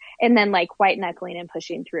this. And then like white knuckling and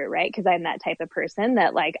pushing through, right? Because I'm that type of person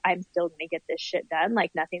that like, I'm still going to get this shit done.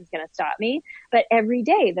 Like nothing's going to stop me. But every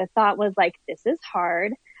day the thought was like, this is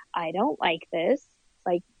hard. I don't like this,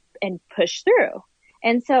 like, and push through.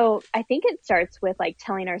 And so I think it starts with like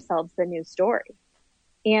telling ourselves the new story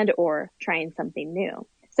and or trying something new.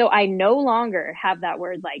 So I no longer have that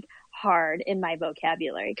word like hard in my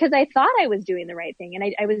vocabulary because I thought I was doing the right thing.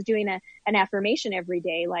 And I was doing an affirmation every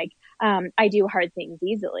day, like, I do hard things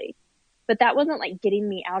easily. But that wasn't like getting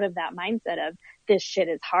me out of that mindset of this shit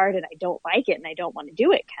is hard and I don't like it and I don't want to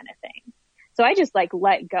do it kind of thing. So I just like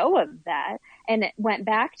let go of that and went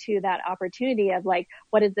back to that opportunity of like,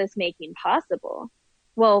 what is this making possible?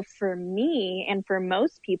 Well, for me and for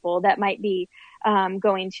most people, that might be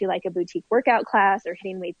going to like a boutique workout class or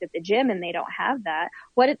hitting weights at the gym, and they don't have that.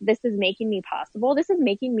 This is making me possible. This is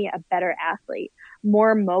making me a better athlete,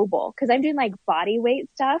 more mobile, because I'm doing like body weight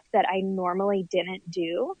stuff that I normally didn't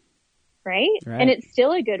do. Right? And it's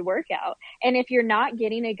still a good workout. And if you're not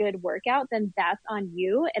getting a good workout, then that's on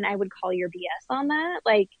you. And I would call your BS on that.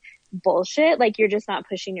 Like bullshit. Like you're just not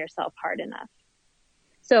pushing yourself hard enough.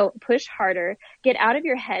 So push harder, get out of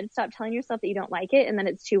your head, stop telling yourself that you don't like it and then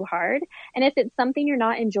it's too hard. And if it's something you're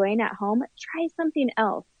not enjoying at home, try something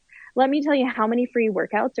else. Let me tell you how many free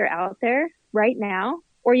workouts are out there right now.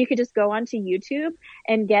 Or you could just go onto YouTube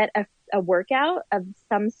and get a workout of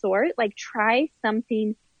some sort. Like try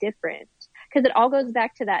something different, because it all goes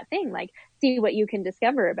back to that thing, like see what you can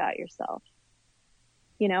discover about yourself.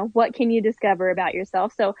 What can you discover about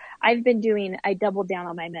yourself? So I doubled down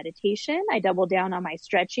on my meditation. I doubled down on my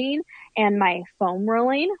stretching and my foam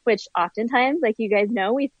rolling, which oftentimes, like you guys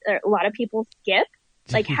know, a lot of people skip.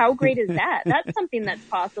 Like how great is that? That's something that's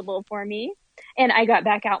possible for me. And I got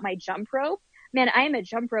back out my jump rope. Man, I am a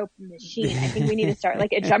jump rope machine. I think we need to start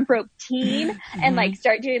like a jump rope team and like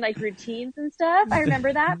start doing like routines and stuff. I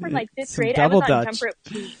remember that from like fifth grade. I was on jump rope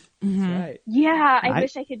team. Right. Yeah, I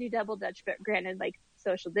wish I could do double dutch, but granted, like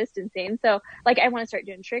social distancing. So like I want to start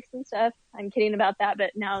doing tricks and stuff. I'm kidding about that,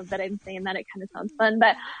 but now that I'm saying that, it kind of sounds fun.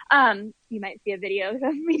 But you might see a video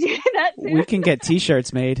of me doing that too. We can get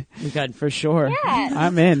T-shirts made. We could for sure. Yeah,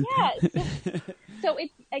 I'm in. Yeah. So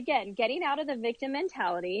it's, again, getting out of the victim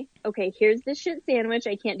mentality. Okay, here's the shit sandwich.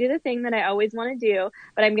 I can't do the thing that I always want to do,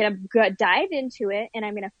 but I'm going to dive into it and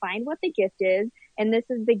I'm going to find what the gift is. And this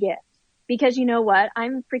is the gift. because you know what?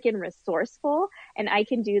 I'm freaking resourceful and I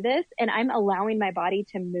can do this, and I'm allowing my body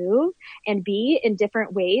to move and be in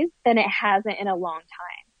different ways than it hasn't in a long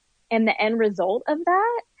time. And the end result of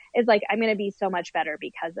that is like, I'm going to be so much better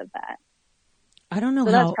because of that. I don't know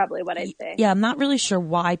So how. that's probably what I'd say. Yeah, I'm not really sure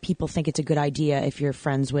why people think it's a good idea if you're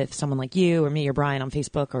friends with someone like you or me or Brian on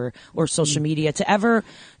Facebook or social media to ever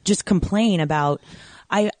just complain about,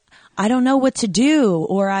 I don't know what to do,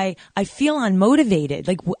 or I feel unmotivated.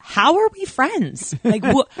 Like, how are we friends? Like,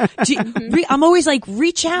 I'm always like,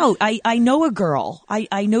 reach out. I know a girl.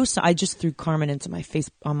 I know. I just threw Carmen into my face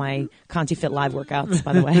on my Conti Fit live workouts,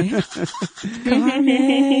 by the way.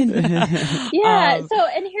 Carmen. Yeah. So,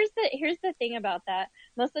 and here's the thing about that.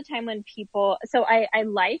 Most of the time when people, so I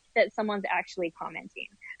like that someone's actually commenting,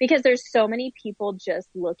 because there's so many people just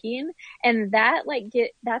looking, and that's like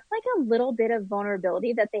a little bit of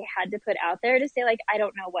vulnerability that they had to put out there to say like, I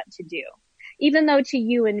don't know what to do. Even though to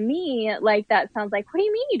you and me, like that sounds like, what do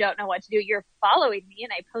you mean you don't know what to do? You're following me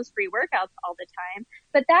and I post free workouts all the time.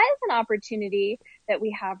 But that is an opportunity that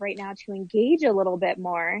we have right now to engage a little bit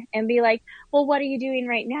more and be like, well, what are you doing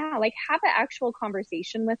right now? Like, have an actual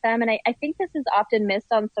conversation with them. And I think this is often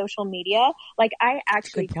missed on social media. Like, I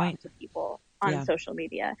actually talk to people on social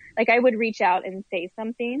media. Like, I would reach out and say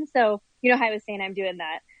something. So, you know how I was saying I'm doing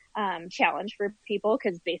that challenge for people,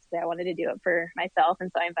 because basically I wanted to do it for myself,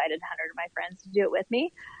 and so I invited 100 of my friends to do it with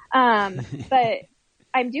me. But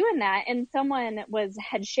I'm doing that, and someone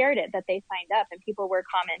had shared it that they signed up, and people were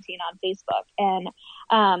commenting on Facebook.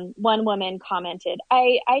 And one woman commented,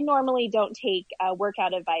 I normally don't take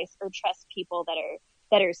workout advice or trust people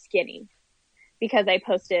that are skinny, because I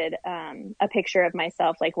posted a picture of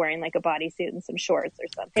myself like wearing like a bodysuit and some shorts or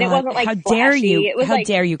something. God, it wasn't like how flashy. dare you? It was how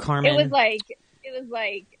dare you, Carmen? It was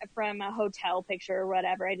like from a hotel picture or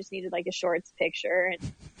whatever. I just needed like a shorts picture.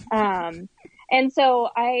 And so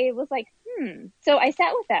I was like, So I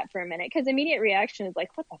sat with that for a minute, because immediate reaction is like,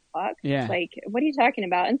 what the fuck? Yeah. Like, what are you talking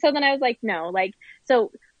about? And so then I was like, no, like, so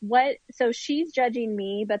she's judging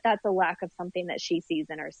me, but that's a lack of something that she sees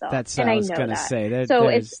in herself. That's what I was going to say. There's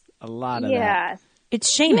a lot of that. It's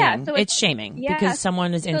shaming. Yeah, so it's shaming because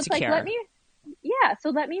someone is insecure. It's like, so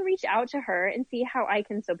let me reach out to her and see how I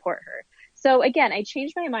can support her. So again, I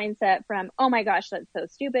changed my mindset from, oh my gosh, that's so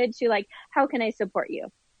stupid, to like, how can I support you?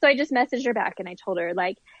 So I just messaged her back and I told her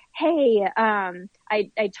like, hey,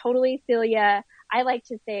 I totally feel ya. I like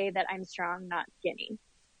to say that I'm strong, not skinny.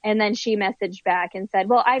 And then she messaged back and said,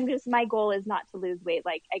 well, my goal is not to lose weight.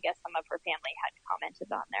 Like, I guess some of her family had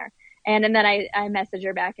commented on there. And then I messaged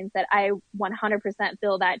her back and said, I 100%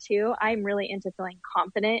 feel that too. I'm really into feeling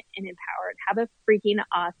confident and empowered. Have a freaking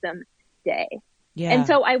awesome day. Yeah. And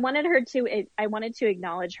so I wanted to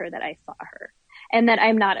acknowledge her, that I saw her, and that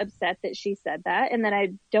I'm not upset that she said that, and that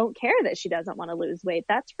I don't care that she doesn't want to lose weight.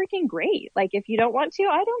 That's freaking great. Like, if you don't want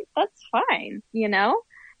to, that's fine, you know,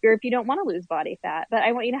 or if you don't want to lose body fat, but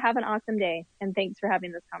I want you to have an awesome day. And thanks for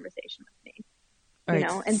having this conversation with me. You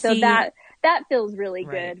know? And so that feels really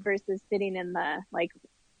good versus sitting in the, like,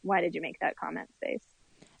 why did you make that comment space?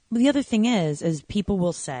 The other thing is people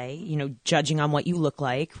will say, you know, judging on what you look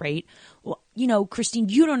like, right? Well, you know, Christine,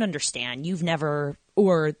 you don't understand. You've never,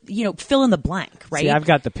 or, you know, fill in the blank, right? See, I've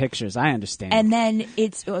got the pictures. I understand. And then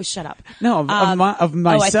it's, shut up. No, of myself.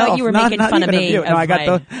 Oh, I thought you were making fun of me. No, I got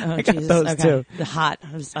those. I got those too. The hot.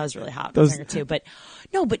 I was really hot with her too. But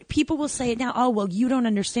no, but people will say it now. Oh, well, you don't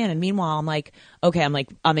understand. And meanwhile, I'm like, okay,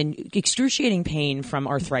 I'm in excruciating pain from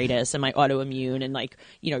arthritis and my autoimmune, and like,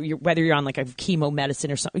 you know, whether you're on like a chemo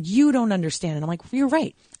medicine or something, you don't understand. And I'm like, you're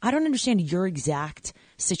right. I don't understand your exact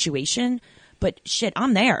situation, but shit,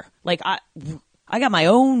 I'm there. Like I got my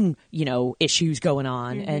own, you know, issues going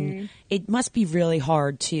on, and it must be really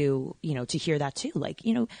hard to, you know, to hear that too. Like,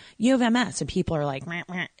 you know, you have MS and people are like, meh,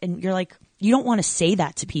 meh, and you're like, you don't want to say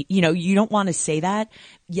that to people, you know, you don't want to say that,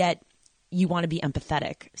 yet you want to be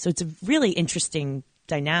empathetic. So it's a really interesting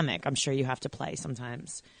dynamic I'm sure you have to play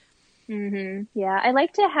sometimes. Yeah, I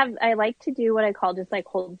like to do what I call just like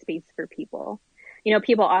hold space for people. You know,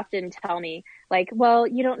 people often tell me like, well,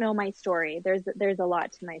 you don't know my story. There's a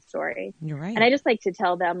lot to my story. You're right. And I just like to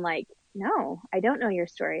tell them like, no, I don't know your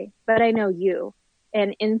story, but I know you.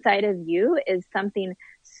 And inside of you is something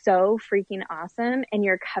so freaking awesome, and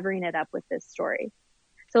you're covering it up with this story.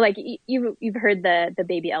 So like you've heard the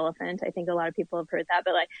baby elephant. I think a lot of people have heard that,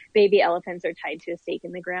 but like baby elephants are tied to a stake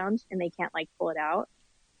in the ground and they can't like pull it out.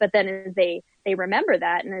 But then as they remember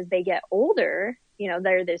that, and as they get older, you know,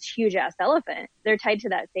 they're this huge ass elephant. They're tied to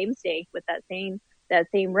that same stake with that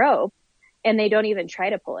same rope, and they don't even try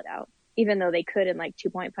to pull it out, even though they could in like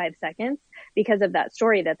 2.5 seconds, because of that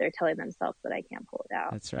story that they're telling themselves that I can't pull it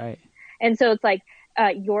out. That's right. And so it's like,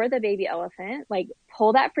 you're the baby elephant, like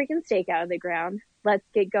pull that freaking stake out of the ground. Let's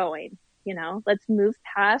get going. You know, let's move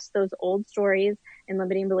past those old stories and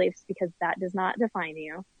limiting beliefs, because that does not define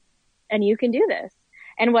you. And you can do this.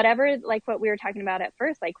 And whatever, like what we were talking about at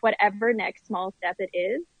first, like whatever next small step it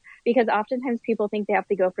is, because oftentimes people think they have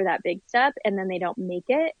to go for that big step and then they don't make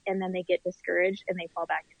it, and then they get discouraged and they fall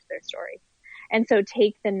back into their story. And so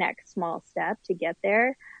take the next small step to get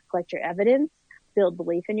there, collect your evidence, build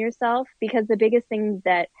belief in yourself, because the biggest thing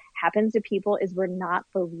that happens to people is we're not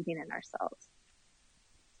believing in ourselves.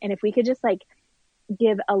 And if we could just like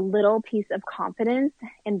give a little piece of confidence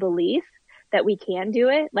and belief that we can do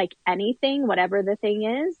it, like anything, whatever the thing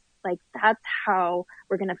is, like that's how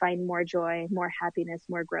we're going to find more joy, more happiness,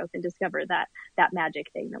 more growth, and discover that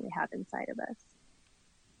magic thing that we have inside of us.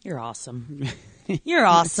 You're awesome. You're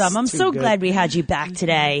awesome. I'm so glad we had you back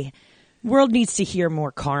today. World needs to hear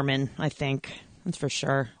more Carmen, I think. That's for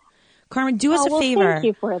sure. Carmen, do us a favor. Thank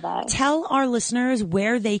you for that. Tell our listeners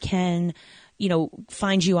where they can,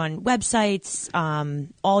 find you on websites,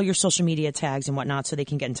 all your social media tags and whatnot, so they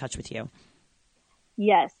can get in touch with you.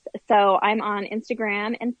 Yes. So I'm on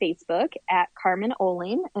Instagram and Facebook at Carmen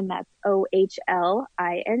Ohling, and that's OHLING.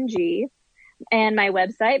 And my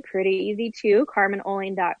website, pretty easy too,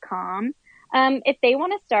 CarmenOhling.com. If they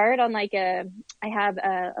want to start on I have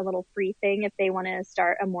a little free thing. If they want to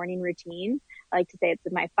start a morning routine, I like to say it's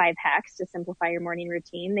my 5 hacks to simplify your morning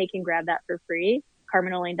routine. They can grab that for free,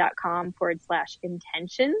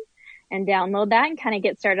 CarmenOhling.com/intention, and download that and kind of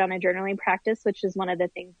get started on a journaling practice, which is one of the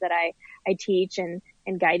things that I teach and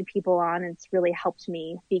guide people on. It's really helped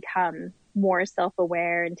me become more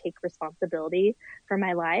self-aware and take responsibility for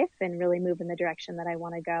my life and really move in the direction that I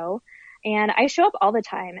want to go. And I show up all the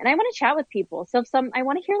time and I want to chat with people. So I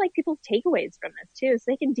want to hear people's takeaways from this too. So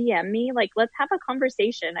they can DM me, let's have a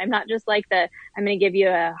conversation. I'm not just I'm going to give you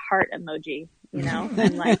a heart emoji,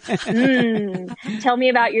 I'm tell me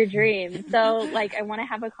about your dream. So I want to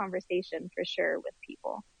have a conversation for sure with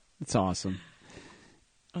people. It's awesome.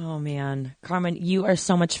 Oh, man. Carmen, you are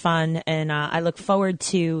so much fun, and I look forward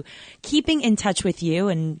to keeping in touch with you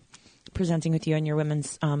and presenting with you in your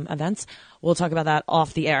women's events. We'll talk about that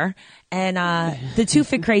off the air. And the Two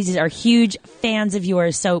Fit Crazies are huge fans of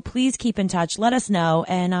yours, so please keep in touch. Let us know.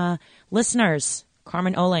 And listeners,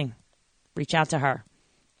 Carmen Ohling, reach out to her.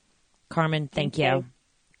 Carmen, thank you.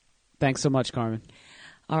 Thanks so much, Carmen.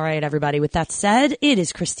 All right, everybody. With that said, it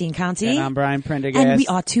is Christine Conti. And I'm Brian Prendergast. And we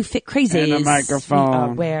are Two Fit Crazies. And a microphone. We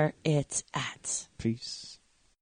are where it's at. Peace.